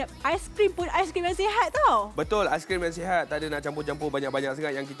anda ni aiskrim pun aiskrim yang sihat tau. Betul, aiskrim yang sihat. Tak ada nak campur-campur banyak-banyak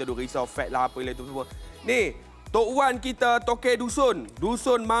sangat yang kita duk risau fat lah apa itu semua. Ni Tok Wan kita toke dusun.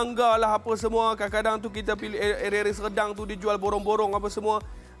 Dusun mangga lah apa semua. Kadang-kadang tu kita pilih area-area Serdang tu dijual borong-borong apa semua.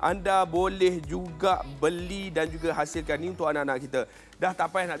 Anda boleh juga beli dan juga hasilkan ni untuk anak-anak kita. Dah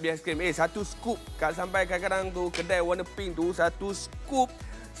tak payah nak beli aiskrim. Satu scoop. Sampai kadang-kadang tu kedai warna pink tu, satu scoop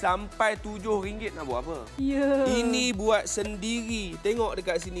sampai RM7 nak buat apa? Ini buat sendiri. Tengok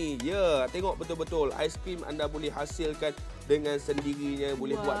dekat sini. Tengok betul-betul. Aiskrim anda boleh hasilkan dengan sendirinya.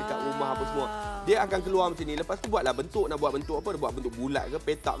 Boleh buat dekat rumah apa semua. Dia akan keluar macam ni. Lepas tu buatlah bentuk. Nak buat bentuk apa? Nak buat bentuk bulat ke,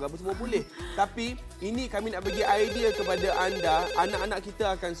 petak ke apa semua boleh. Tapi ini kami nak bagi idea kepada anda. Anak-anak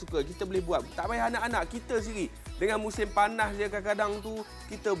kita akan suka. Kita boleh buat. Tak payah anak-anak. Kita sendiri. Dengan musim panas je kadang-kadang tu,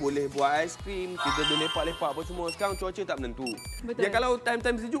 kita boleh buat aiskrim, kita boleh lepak-lepak apa semua. Sekarang cuaca tak menentu. Betul. Ya kalau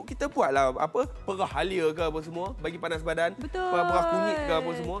time-time sejuk, kita buatlah apa, perah halia ke apa semua, bagi panas badan. Betul. Perah kunyit ke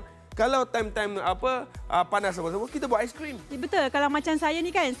apa semua. Kalau time-time apa panas apa semua, kita buat aiskrim. Betul. Kalau macam saya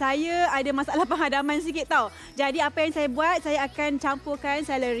ni kan, saya ada masalah penghadaman sikit tau. Jadi apa yang saya buat, saya akan campurkan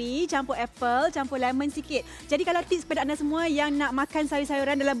celery, campur apple, campur lemon sikit. Jadi kalau tips kepada anda semua yang nak makan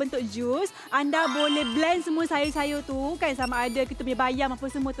sayur-sayuran dalam bentuk jus, anda boleh blend semua sayur-sayur tu kan, sama ada kita punya bayam apa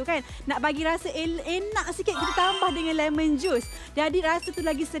semua tu kan. Nak bagi rasa enak sikit, kita tambah dengan lemon juice. Jadi rasa tu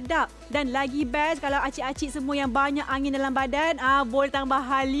lagi sedap dan lagi best kalau acik-acik semua yang banyak angin dalam badan, boleh tambah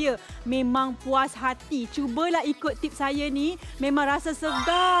halia. Memang puas hati. Cubalah ikut tips saya ni. Memang rasa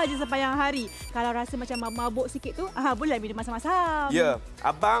segar je sepanjang hari. Kalau rasa macam mabuk sikit tu, boleh minum masam-masam. Ya,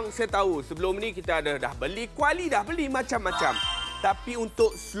 abang saya tahu sebelum ni kita ada dah beli kuali, dah beli macam-macam. Tapi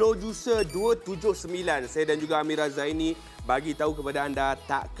untuk slow juicer 279, saya dan juga Amira Zaini bagi tahu kepada anda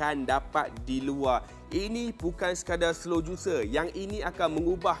takkan dapat di luar. Ini bukan sekadar slow juicer. Yang ini akan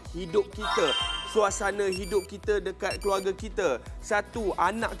mengubah hidup kita. Suasana hidup kita dekat keluarga kita. Satu,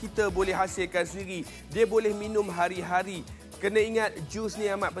 anak kita boleh hasilkan sendiri. Dia boleh minum hari-hari. Kena ingat, jus ni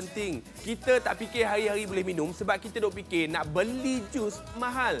amat penting. Kita tak fikir hari-hari boleh minum sebab kita duk fikir nak beli jus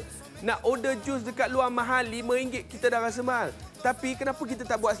mahal. Nak order jus dekat luar mahal, RM5 kita dah rasa mahal. Tapi kenapa kita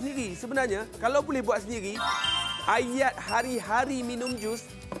tak buat sendiri? Sebenarnya, kalau boleh buat sendiri, ayat hari-hari minum jus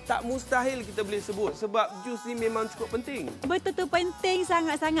tak mustahil kita boleh sebut sebab jus ni memang cukup penting. Betul tu, penting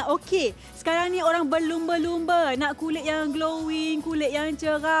sangat-sangat. Okey, sekarang ni orang berlumba-lumba nak kulit yang glowing, kulit yang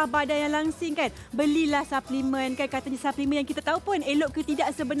cerah, badan yang langsing kan. Belilah suplemen kan, katanya suplemen yang kita tahu pun elok ke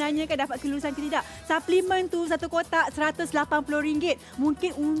tidak sebenarnya kan, dapat kelulusan ke tidak. Suplemen tu satu kotak RM180.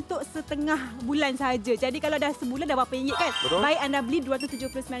 Mungkin untuk setengah bulan sahaja. Jadi kalau dah sebulan dah berapa ringgit kan? Betul. Baik anda beli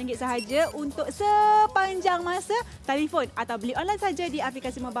RM279 sahaja untuk sepanjang masa. Telefon atau beli online saja di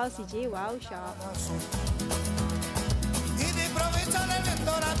aplikasi mobile CJ Wow Shop.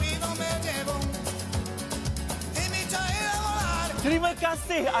 Terima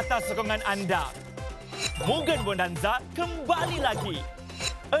kasih atas sokongan anda. Mugen Bonanza kembali lagi.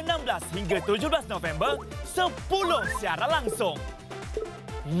 16 hingga 17 November, 10 siaran langsung.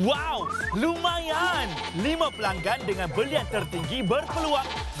 Wow, lumayan! 5 pelanggan dengan belian tertinggi berpeluang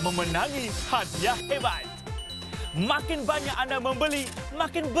memenangi hadiah hebat. Makin banyak anda membeli,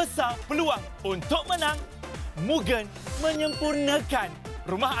 makin besar peluang untuk menang. Mugen menyempurnakan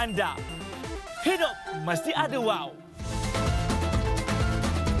rumah anda. Hidup mesti ada wow.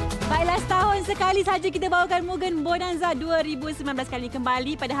 Baiklah, setahun sekali saja kita bawakan Mugen Bonanza 2019 kali ini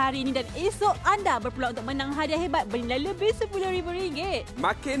kembali pada hari ini dan esok anda berpeluang untuk menang hadiah hebat bernilai lebih RM10,000.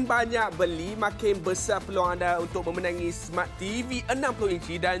 Makin banyak beli, makin besar peluang anda untuk memenangi Smart TV 60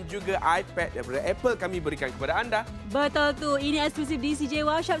 inci dan juga iPad daripada Apple kami berikan kepada anda. Betul tu, ini eksklusif di CJ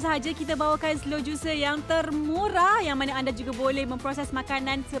Wow Shop sahaja kita bawakan slow juicer yang termurah yang mana anda juga boleh memproses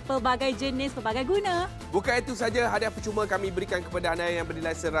makanan sepelbagai jenis, pelbagai guna. Bukan itu saja, hadiah percuma kami berikan kepada anda yang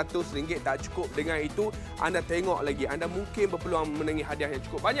bernilai RM100 tak cukup. Dengan itu, anda tengok lagi, anda mungkin berpeluang memenangi hadiah yang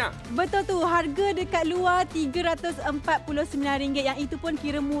cukup banyak. Betul tu, harga dekat luar RM349 yang itu pun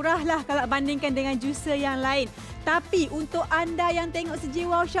kira murah lah kalau bandingkan dengan juicer yang lain. Tapi untuk anda yang tengok CJ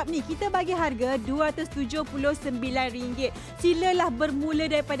Wow Shop ni, kita bagi harga RM279. Silalah bermula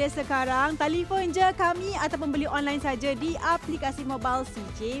daripada sekarang. Telefon je kami ataupun beli online saja di aplikasi mobile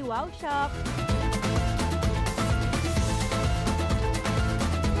CJ Wow Shop.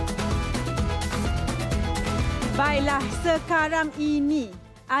 Baiklah, sekarang ini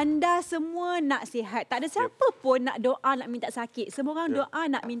anda semua nak sihat. Tak ada siapa pun nak doa nak minta sakit. Semua orang doa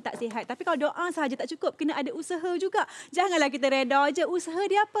nak minta sihat. Tapi kalau doa sahaja tak cukup, kena ada usaha juga. Janganlah kita reda je. Usaha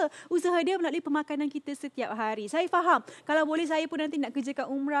dia apa? Usaha dia melalui pemakanan kita setiap hari. Saya faham. Kalau boleh saya pun nanti nak kerjakan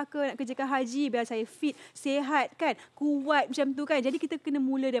umrah ke, nak kerjakan haji biar saya fit, sihat kan, kuat macam tu kan. Jadi kita kena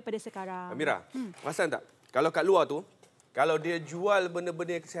mula daripada sekarang. Amira, perasan tak? Kalau kat luar tu, kalau dia jual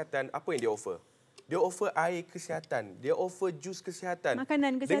benda-benda kesihatan, apa yang dia offer? Dia offer air kesihatan. Dia offer jus kesihatan.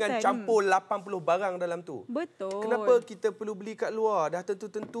 Makanan kesihatan. Dengan campur 80 barang dalam tu. Betul. Kenapa kita perlu beli kat luar? Dah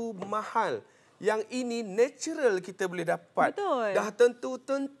tentu-tentu mahal. Yang ini natural kita boleh dapat. Betul. Dah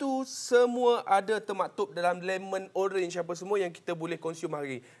tentu-tentu semua ada termaktub dalam lemon, orange apa semua yang kita boleh konsum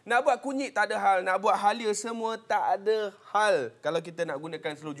hari. Nak buat kunyit tak ada hal. Nak buat halia semua tak ada hal. Kalau kita nak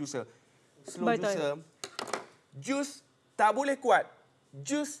gunakan slow juicer. Slow juicer. Jus tak boleh kuat.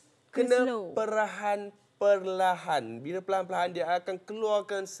 Jus kena perlahan. Bila perlahan-perlahan dia akan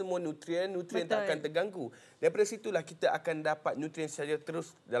keluarkan semua nutrien tak akan terganggu. Daripada situlah kita akan dapat nutrien saja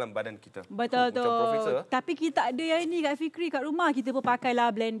terus dalam badan kita. Betul tu. Tapi kita tak ada yang ni Kak Fikri kat rumah. Kita pun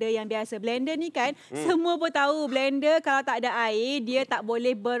pakailah blender yang biasa. Blender ni kan semua pun tahu blender kalau tak ada air dia tak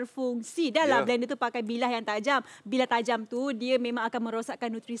boleh berfungsi. Dah lah blender tu pakai bilah yang tajam. Bilah tajam tu dia memang akan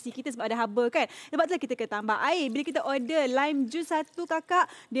merosakkan nutrisi kita sebab ada haba kan. Sebab tu kita kena tambah air. Bila kita order lime juice satu kakak,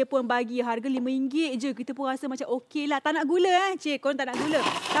 dia pun bagi harga RM5 je. Kita pun rasa macam okey lah. Tak nak gula cik, korang tak nak gula.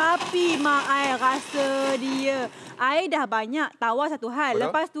 Tapi mak ai rasa dia. Air dah banyak, tawar satu hal. Betul?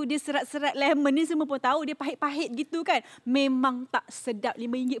 Lepas tu dia serat-serat lemon ni semua pun tahu dia pahit-pahit gitu kan. Memang tak sedap.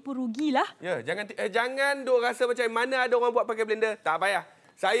 RM5 pun rugilah. Ya, jangan duk rasa macam mana ada orang buat pakai blender. Tak payah.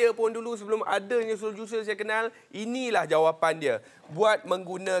 Saya pun dulu sebelum adanya slow juicer saya kenal, inilah jawapan dia. Buat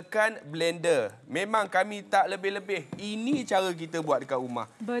menggunakan blender. Memang kami tak lebih-lebih. Ini cara kita buat dekat rumah.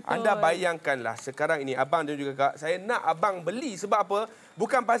 Betul. Anda bayangkanlah sekarang ini, abang dan juga kak, saya nak abang beli. Sebab apa?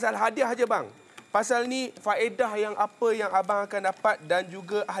 Bukan pasal hadiah aja bang. Pasal ni faedah yang apa yang abang akan dapat dan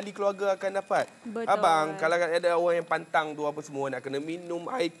juga ahli keluarga akan dapat. Betul. Abang, kalau ada orang yang pantang tu apa semua, nak kena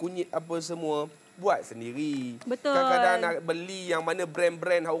minum air kunyit apa semua, buat sendiri. Betul. Kadang-kadang nak beli yang mana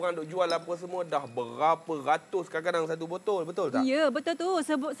brand-brand orang duk jual apa semua dah berapa ratus kadang-kadang satu botol. Betul tak? Ya, betul tu.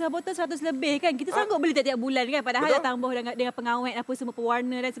 Sebotol 100 lebih kan. Kita sanggup beli tiap-tiap bulan kan. Padahal dah tambah dengan pengawet apa semua,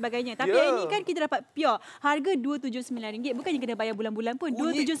 pewarna dan sebagainya. Tapi yang ini kan kita dapat pure. Harga RM279. Bukannya kena bayar bulan-bulan pun.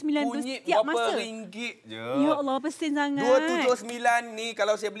 RM279 setiap masa. RM4 je. Ya Allah, pesin sangat. RM279 ni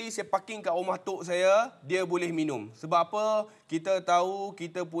kalau saya beli, saya parking kat rumah tok saya, dia boleh minum. Sebab apa? Kita tahu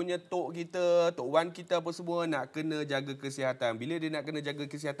kita punya tok kita, tok wan kita apa semua nak kena jaga kesihatan. Bila dia nak kena jaga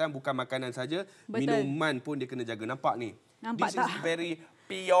kesihatan, bukan makanan saja, minuman pun dia kena jaga. Nampak ni? Nampak This tak? is very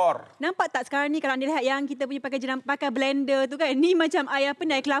pure. Nampak tak sekarang ni kalau anda lihat yang kita punya pakai blender tu kan. Ni macam air apa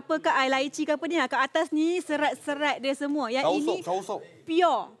ni? Air kelapa ke air laici ke apa ni? Kat atas ni serat-serat dia semua. Yang ini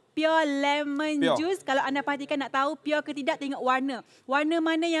pure. Pure lemon juice. Kalau anda perhatikan nak tahu pure ke tidak, tengok warna. Warna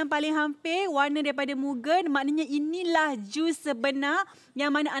mana yang paling hampir, warna daripada Mugen. Maknanya inilah jus sebenar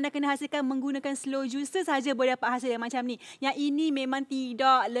yang mana anda kena hasilkan menggunakan slow juicer sahaja boleh dapat hasil yang macam ni. Yang ini memang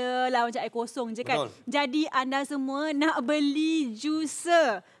tidak lelah macam air kosong je kan. Betul. Jadi anda semua nak beli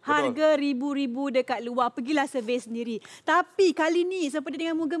juicer. Harga ribu-ribu dekat luar. Pergilah survey sendiri. Tapi kali ni seperti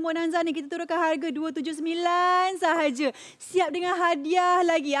dengan Mugen Bonanza ni, kita turunkan harga RM279 sahaja. Siap dengan hadiah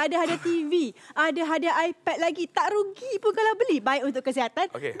lagi. Ada hadiah TV, ada hadiah iPad lagi. Tak rugi pun kalau beli. Baik untuk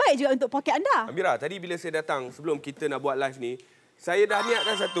kesihatan, baik juga untuk poket anda. Amira, tadi bila saya datang sebelum kita nak buat live ni, saya dah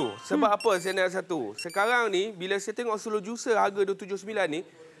niatkan satu. Sebab apa saya niat satu? Sekarang ni bila saya tengok slow juicer harga RM279 ni,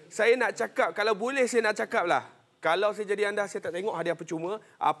 saya nak cakap, kalau boleh saya nak cakap lah. Kalau saya jadi anda, saya tak tengok hadiah percuma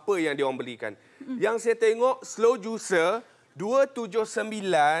apa yang dia orang belikan. Yang saya tengok slow juicer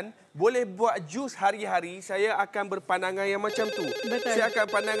 279 boleh buat jus hari-hari. Saya akan berpandangan yang macam tu. Betul. Saya akan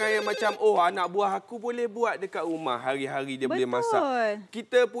pandangan yang macam, oh anak buah aku boleh buat dekat rumah. Hari-hari dia boleh masak.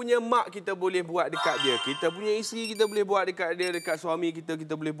 Kita punya mak kita boleh buat dekat dia. Kita punya isteri kita boleh buat dekat dia. Dekat suami kita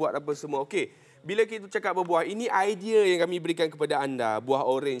boleh buat apa semua. Okey. Bila kita cakap berbuah, ini idea yang kami berikan kepada anda. Buah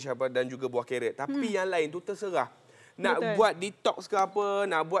orange dan juga buah carrot. Tapi yang lain tu terserah. Nak buat detox ke apa,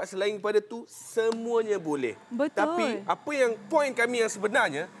 nak buat selain daripada tu, semuanya boleh. Tapi apa yang poin kami yang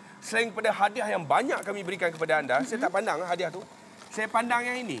sebenarnya, selain daripada hadiah yang banyak kami berikan kepada anda, saya tak pandang hadiah tu. Saya pandang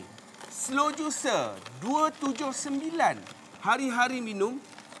yang ini. Slow Juicer 279. Hari-hari minum,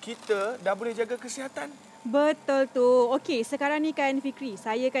 kita dah boleh jaga kesihatan. Betul tu. Okey, sekarang ni kan Fikri,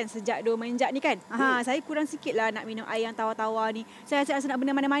 saya kan sejak menjak ni kan, saya kurang sikitlah nak minum air yang tawar-tawar ni. Saya rasa nak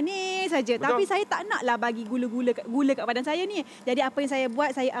benda manis-manis saja. Tapi saya tak naklah bagi gula kat badan saya ni. Jadi apa yang saya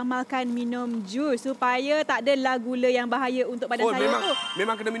buat, saya amalkan minum jus supaya tak adalah gula yang bahaya untuk badan saya tu.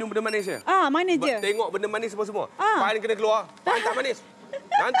 Memang kena minum benda manis je? Manis je. Tengok benda manis semua. Pain kena keluar. Pain tak manis.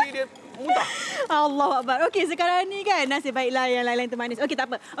 Nanti dia muntah. Allah Akbar. Okey, sekarang ni kan nasib baiklah yang lain-lain tu manis. Okey,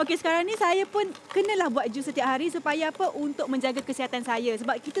 tak apa. Okey, sekarang ni saya pun kenalah buat jus setiap hari supaya apa? Untuk menjaga kesihatan saya.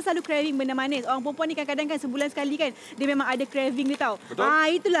 Sebab kita selalu craving benda manis. Orang perempuan ni kadang-kadang kan sebulan sekali kan, dia memang ada craving dia tahu. Betul.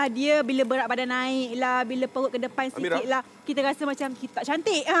 Itulah dia bila berat badan naik lah, bila perut ke depan sikit lah, kita rasa macam kita tak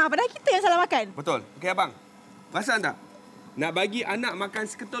cantik. Padahal kita yang salah makan. Betul. Okey abang. Perasan tak? Nak bagi anak makan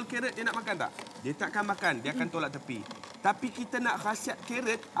seketul carrot, dia nak makan tak? Dia takkan makan, dia akan tolak tepi. Tapi kita nak khasiat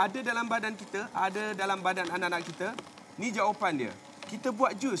carrot ada dalam badan kita, ada dalam badan anak-anak kita. Ni jawapan dia. Kita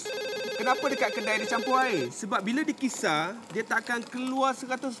buat jus. Kenapa dekat kedai dia campur air? Sebab bila dikisar, dia tak akan keluar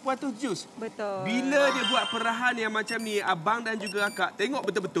 100% jus. Betul. Bila dia buat perahan yang macam ni, abang dan juga akak, tengok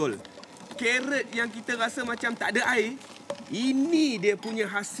betul-betul. Carrot yang kita rasa macam tak ada air, ini dia punya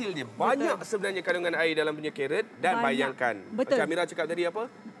hasil dia. Banyak sebenarnya kandungan air dalam punya carrot. Dan bayangkan. Macam Amira cakap tadi apa?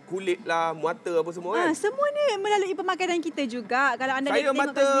 Kulit lah, mata apa semua kan? Semua ni melalui pemakanan kita juga. Kalau anda saya tengok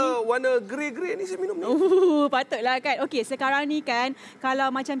mata warna grey-grey ni saya minum ni. Patutlah kan. Okey, sekarang ni kan,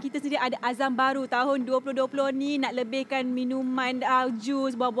 kalau macam kita sendiri ada azam baru tahun 2020 ni nak lebihkan minuman,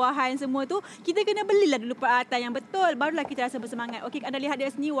 jus, buah-buahan semua tu, kita kena belilah dulu peralatan yang betul. Barulah kita rasa bersemangat. Okey, anda lihat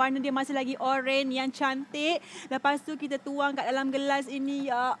dari sini warna dia masih lagi orange yang cantik. Lepas tu kita tuang kat dalam gelas ini.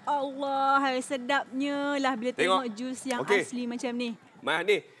 Ya Allah, sedapnya lah bila tengok jus yang asli macam ni.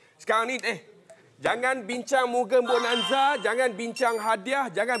 Ni. Sekarang ni, jangan bincang Mugen Bonanza, jangan bincang hadiah,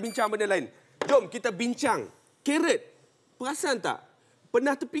 jangan bincang benda lain. Jom kita bincang carrot. Perasan tak?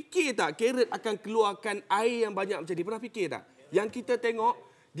 Pernah terfikir tak carrot akan keluarkan air yang banyak macam ni? Pernah fikir tak? Yang kita tengok,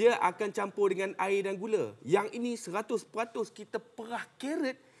 dia akan campur dengan air dan gula. Yang ini 100% kita perah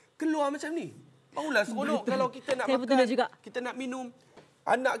carrot, keluar macam ni. Barulah seronok kalau kita nak makan, kita nak minum.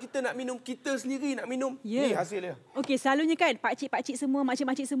 Anak kita nak minum, kita sendiri nak minum. Ni hasilnya. Okey, selalunya kan pakcik-pakcik semua,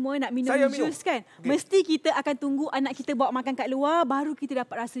 makcik-makcik semua nak minum jus kan. Mesti kita akan tunggu anak kita bawa makan kat luar, baru kita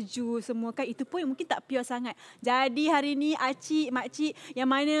dapat rasa jus semua kan. Itu pun mungkin tak pure sangat. Jadi hari ni acik, makcik, yang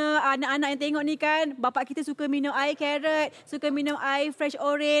mana anak-anak yang tengok ni kan, bapak kita suka minum air carrot, suka minum air fresh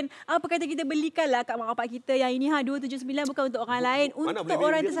orange. Apa kata kita belikanlah kat mak bapak kita yang ini 279 bukan untuk orang lain, untuk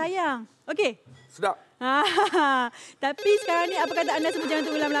orang tersayang. Okey. Sedap. Tapi sekarang ni apa kata anda semua jangan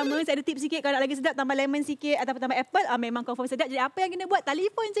tunggu lama-lama. Saya ada tips sikit, kalau nak lagi sedap tambah lemon sikit ataupun tambah apple, memang confirm sedap. Jadi apa yang kena buat,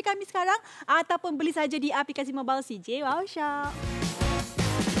 telefon je kami sekarang ataupun beli saja di aplikasi mobile CJ Wow Shop.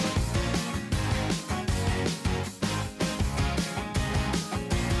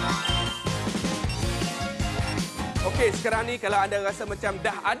 Okey, sekarang ni kalau anda rasa macam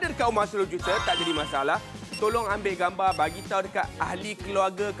dah ada dekat rumah Slow Juicer, tak jadi masalah. Tolong ambil gambar, bagi tahu dekat ahli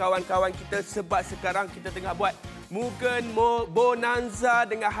keluarga, kawan-kawan kita, sebab sekarang kita tengah buat Mugen Bonanza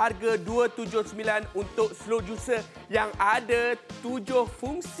dengan harga 279 untuk Slow Juicer yang ada 7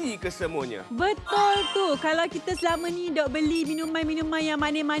 fungsi kesemuanya. Betul tu. Kalau kita selama ni dok beli minuman-minuman yang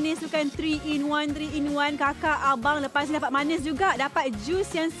manis-manis tu kan 3-in-1, 3-in-1, kakak, abang, lepas ni dapat manis juga, dapat jus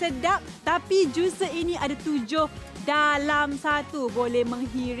yang sedap. Tapi juicer ini ada 7 dalam satu. Boleh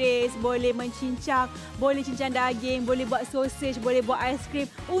menghiris, boleh mencincang, boleh cincang daging, boleh buat sausage, boleh buat aiskrim.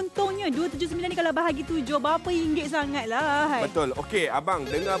 Untungnya 279 ni kalau bahagi 7, berapa ringgit sangatlah. Betul. Okey, abang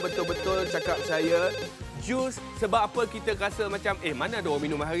dengar betul-betul cakap saya. Jus, sebab apa kita rasa macam mana ada orang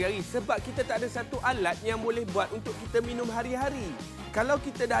minum hari-hari? Sebab kita tak ada satu alat yang boleh buat untuk kita minum hari-hari. Kalau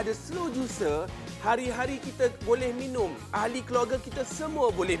kita dah ada Slow Juicer, hari-hari kita boleh minum. Ahli keluarga kita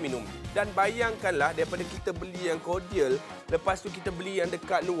semua boleh minum. Dan bayangkanlah daripada kita beli yang cordial, lepas tu kita beli yang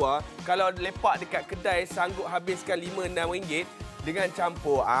dekat luar, kalau lepak dekat kedai sanggup habiskan RM5-6 dengan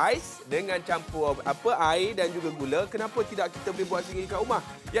campur ais, dengan campur air dan juga gula, kenapa tidak kita boleh buat sendiri kat rumah?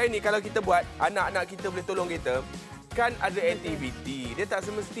 Yang ini kalau kita buat, anak-anak kita boleh tolong kita. kan ada aktiviti. Dia tak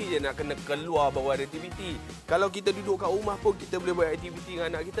semestinya nak kena keluar baru ada aktiviti. Kalau kita duduk kat rumah pun kita boleh buat aktiviti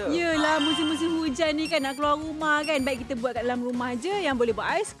dengan anak kita. Yelah, musim-musim hujan ni kan nak keluar rumah kan. Baik kita buat kat dalam rumah je yang boleh buat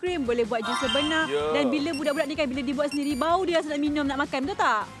aiskrim, boleh buat jus sebenar. Dan bila budak-budak ni kan bila dibuat sendiri baru dia rasa nak minum, nak makan, betul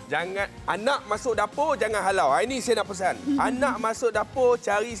tak? Jangan anak masuk dapur jangan halau. Ini saya nak pesan. Anak masuk dapur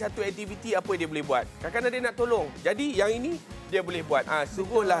cari satu aktiviti apa dia boleh buat. Kadang-kadang dia nak tolong. Jadi yang ini dia boleh buat.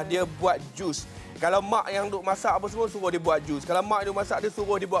 Suruhlah dia buat jus. Kalau mak yang duk masak apa semua, suruh dia buat jus. Kalau mak duk masak dia,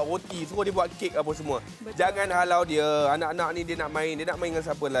 suruh dia buat roti, suruh dia buat kek apa semua. Betul. Jangan halau dia. Anak-anak ni dia nak main. Dia nak main dengan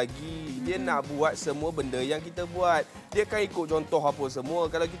siapa lagi? Dia nak buat semua benda yang kita buat. Dia akan ikut contoh apa semua.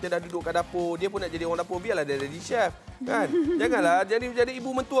 Kalau kita dah duduk kat dapur, dia pun nak jadi orang dapur. Biarlah dia jadi chef. Kan? Janganlah jadi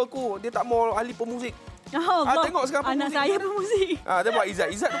ibu mentua aku. Dia tak mau ahli pemuzik. Tengok sekarang pemuzik. Anak saya pemuzik. Tengok Izzat.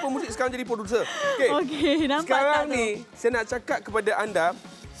 Izzat tu pemuzik sekarang jadi producer. Okey, nampak sekarang tak ni, saya nak cakap kepada anda,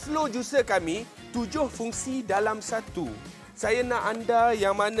 slow juicer kami 7 fungsi dalam 1. Saya nak anda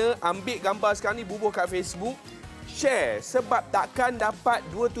yang mana ambil gambar sekarang ni, bubuh kat Facebook, share sebab takkan dapat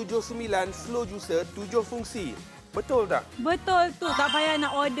 279 slow juicer 7 fungsi. Betul tak? Betul tu. Tak payah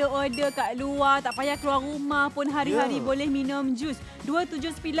nak order kat luar, tak payah keluar rumah pun hari-hari boleh minum jus.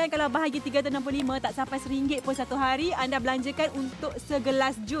 279 kalau bahagi 365 tak sampai RM1 pun satu hari anda belanjakan untuk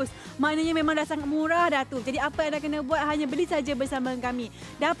segelas jus. Maknanya memang dah sangat murah dah tu. Jadi apa yang anda kena buat hanya beli saja bersama kami.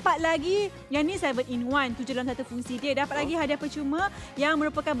 Dapat lagi yang ni 7 in 1, 7 dalam 1 fungsi dia. Dapat lagi hadiah percuma yang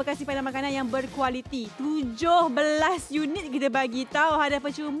merupakan bekas simpanan makanan yang berkualiti. 17 unit kita bagi tahu hadiah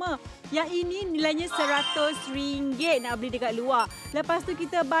percuma. Yang ini nilainya RM100 nak beli dekat luar. Lepas tu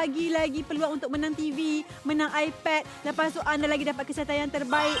kita bagi lagi peluang untuk menang TV, menang iPad. Lepas tu anda lagi dapat kesihatan yang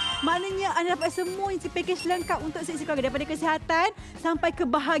terbaik. Maknanya anda dapat semua isi package lengkap untuk seksi keluarga. Daripada kesihatan sampai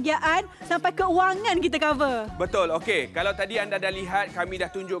kebahagiaan, sampai keuangan kita cover. Betul. Okey, kalau tadi anda dah lihat, kami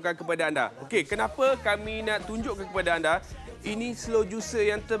dah tunjukkan kepada anda. Okey, kenapa kami nak tunjukkan kepada anda? Ini slow juicer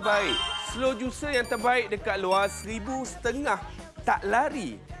yang terbaik. Slow juicer yang terbaik dekat luar RM1,500 tak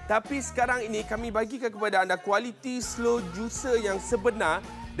lari. Tapi sekarang ini kami bagikan kepada anda kualiti slow juicer yang sebenar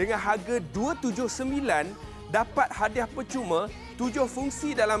dengan harga RM279, dapat hadiah percuma 7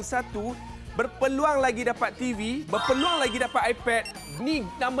 fungsi dalam 1, berpeluang lagi dapat TV, berpeluang lagi dapat iPad. Ni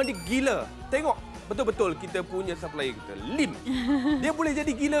nama dia gila. Tengok betul-betul kita punya supplier kita, Lim. Dia boleh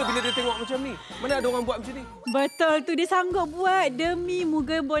jadi gila bila dia tengok macam ni. Mana ada orang buat macam ni? Betul tu, dia sanggup buat demi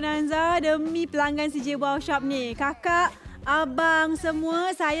Mugen Bonanza, demi pelanggan CJ Wow Shop ni. Kakak, abang semua,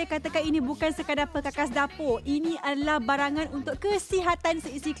 saya katakan ini bukan sekadar perkakas dapur. Ini adalah barangan untuk kesihatan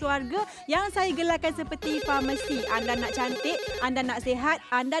seisi keluarga yang saya gelarkan seperti farmasi. Anda nak cantik, anda nak sihat,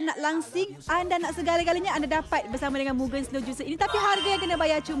 anda nak langsing, anda nak segala-galanya anda dapat bersama dengan Mugen Slow Juicer ini. Tapi harga yang kena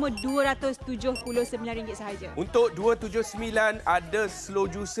bayar cuma RM279 sahaja. Untuk RM279 ada slow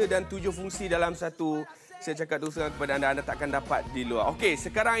juicer dan 7 fungsi dalam 1. Saya cakap terus kepada anda, anda takkan dapat di luar. Okey,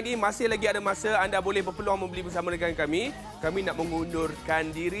 sekarang ini masih lagi ada masa. Anda boleh berpeluang membeli bersama dengan kami. Kami nak mengundurkan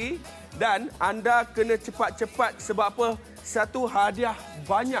diri. Dan anda kena cepat-cepat sebab apa? Satu hadiah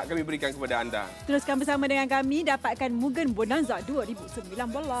banyak kami berikan kepada anda. Teruskan bersama dengan kami, dapatkan Mugen Bonanza 2019.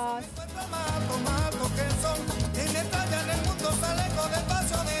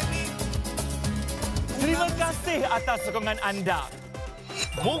 Terima kasih atas sokongan anda.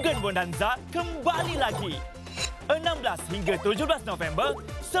 Mugen Bonanza kembali lagi. 16 hingga 17 November,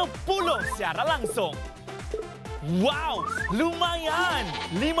 10 siaran langsung. Wow, lumayan!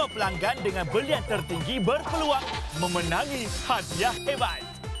 5 pelanggan dengan belian tertinggi berpeluang memenangi hadiah hebat.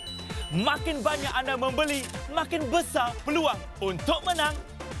 Makin banyak anda membeli, makin besar peluang untuk menang.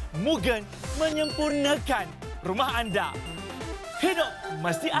 Mugen menyempurnakan rumah anda. Hidup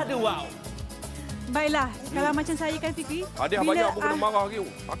mesti ada wow. Baiklah, kalau macam saya kan Fikri. Hadiah banyak pun kena marah lagi.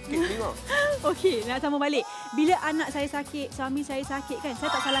 Sakit ni lah. Okey, nak sama balik. Bila anak saya sakit, suami saya sakit kan, saya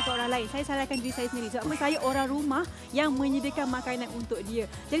tak salahkan orang lain. Saya salahkan diri saya sendiri. Sebab saya orang rumah yang menyediakan makanan untuk dia.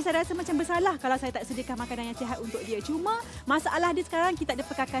 Jadi saya rasa macam bersalah kalau saya tak sediakan makanan yang sihat untuk dia. Cuma masalah dia sekarang kita tak ada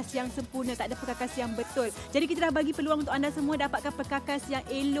perkakas yang sempurna, tak ada perkakas yang betul. Jadi kita dah bagi peluang untuk anda semua dapatkan perkakas yang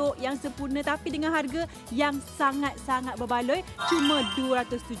elok, yang sempurna tapi dengan harga yang sangat-sangat berbaloi, cuma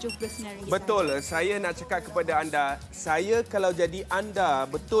RM279. Betul. Saya nak cakap kepada anda, saya kalau jadi anda,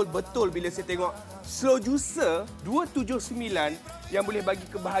 betul-betul bila saya tengok slow juicer 279 yang boleh bagi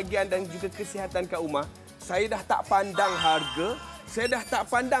kebahagiaan dan juga kesihatan kat rumah, saya dah tak pandang harga, saya dah tak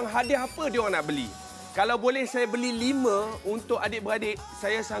pandang hadiah apa dia orang nak beli. Kalau boleh saya beli 5 untuk adik-beradik,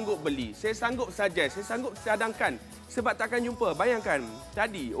 saya sanggup beli. Saya sanggup suggest, saya sanggup cadangkan. Sebab takkan jumpa. Bayangkan,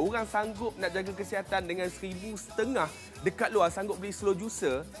 tadi orang sanggup nak jaga kesihatan dengan RM1,500 dekat luar, sanggup beli slow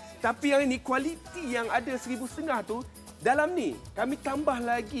juicer. Tapi yang ini, kualiti yang ada RM1,500 tu, Dalam ni, kami tambah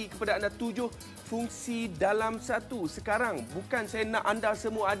lagi kepada anda 7 fungsi dalam satu. Sekarang, bukan saya nak anda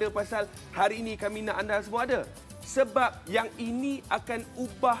semua ada pasal hari ini kami nak anda semua ada. Sebab yang ini akan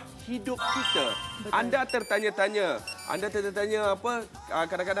ubah hidup kita. Betul. Anda tertanya-tanya apa,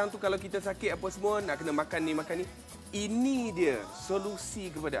 kadang-kadang tu kalau kita sakit apa semua, nak kena makan ni, makan ni. Ini dia solusi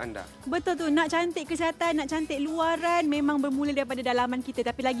kepada anda. Betul tu, nak cantik kesihatan, nak cantik luaran memang bermula daripada dalaman kita.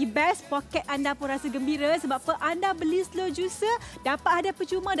 Tapi lagi best, poket anda pun rasa gembira sebab apa anda beli slow juicer, dapat hadiah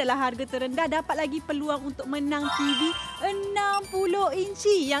percuma adalah harga terendah, dapat lagi peluang untuk menang TV 60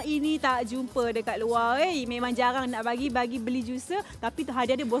 inci. Yang ini tak jumpa dekat luar. Memang jarang nak bagi beli juicer, tapi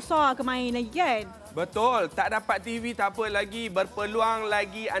hadiah dia besar kemain lagi kan? Betul, tak dapat TV tak apa lagi, berpeluang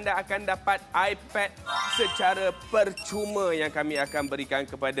lagi anda akan dapat iPad secara percuma yang kami akan berikan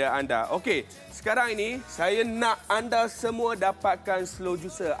kepada anda. Okey, sekarang ini saya nak anda semua dapatkan slow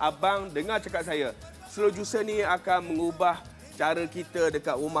juicer. Abang dengar cakap saya, slow juicer ni akan mengubah cara kita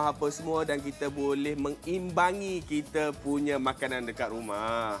dekat rumah apa semua dan kita boleh mengimbangi kita punya makanan dekat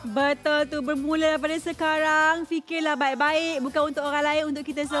rumah. Betul tu, bermula daripada sekarang. Fikirlah baik-baik, bukan untuk orang lain, untuk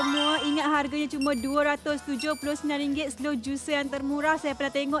kita semua. Ingat harganya cuma RM279 slow juicer yang termurah saya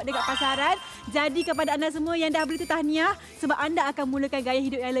pernah tengok dekat pasaran. Jadi kepada anda semua yang dah beli tu tahniah sebab anda akan mulakan gaya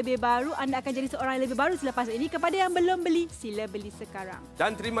hidup yang lebih baru. Anda akan jadi seorang yang lebih baru selepas ini. Kepada yang belum beli, sila beli sekarang.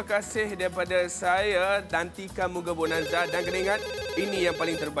 Dan terima kasih daripada saya. Nantikan Mugen Bonanza dan kena ingat ini yang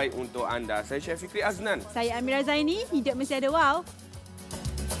paling terbaik untuk anda. Saya Chef Fikri Aznan. Saya Amira Zaini. Hidup mesti ada wow.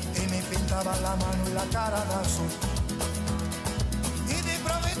 Y me pintaba la mano y la cara de azul.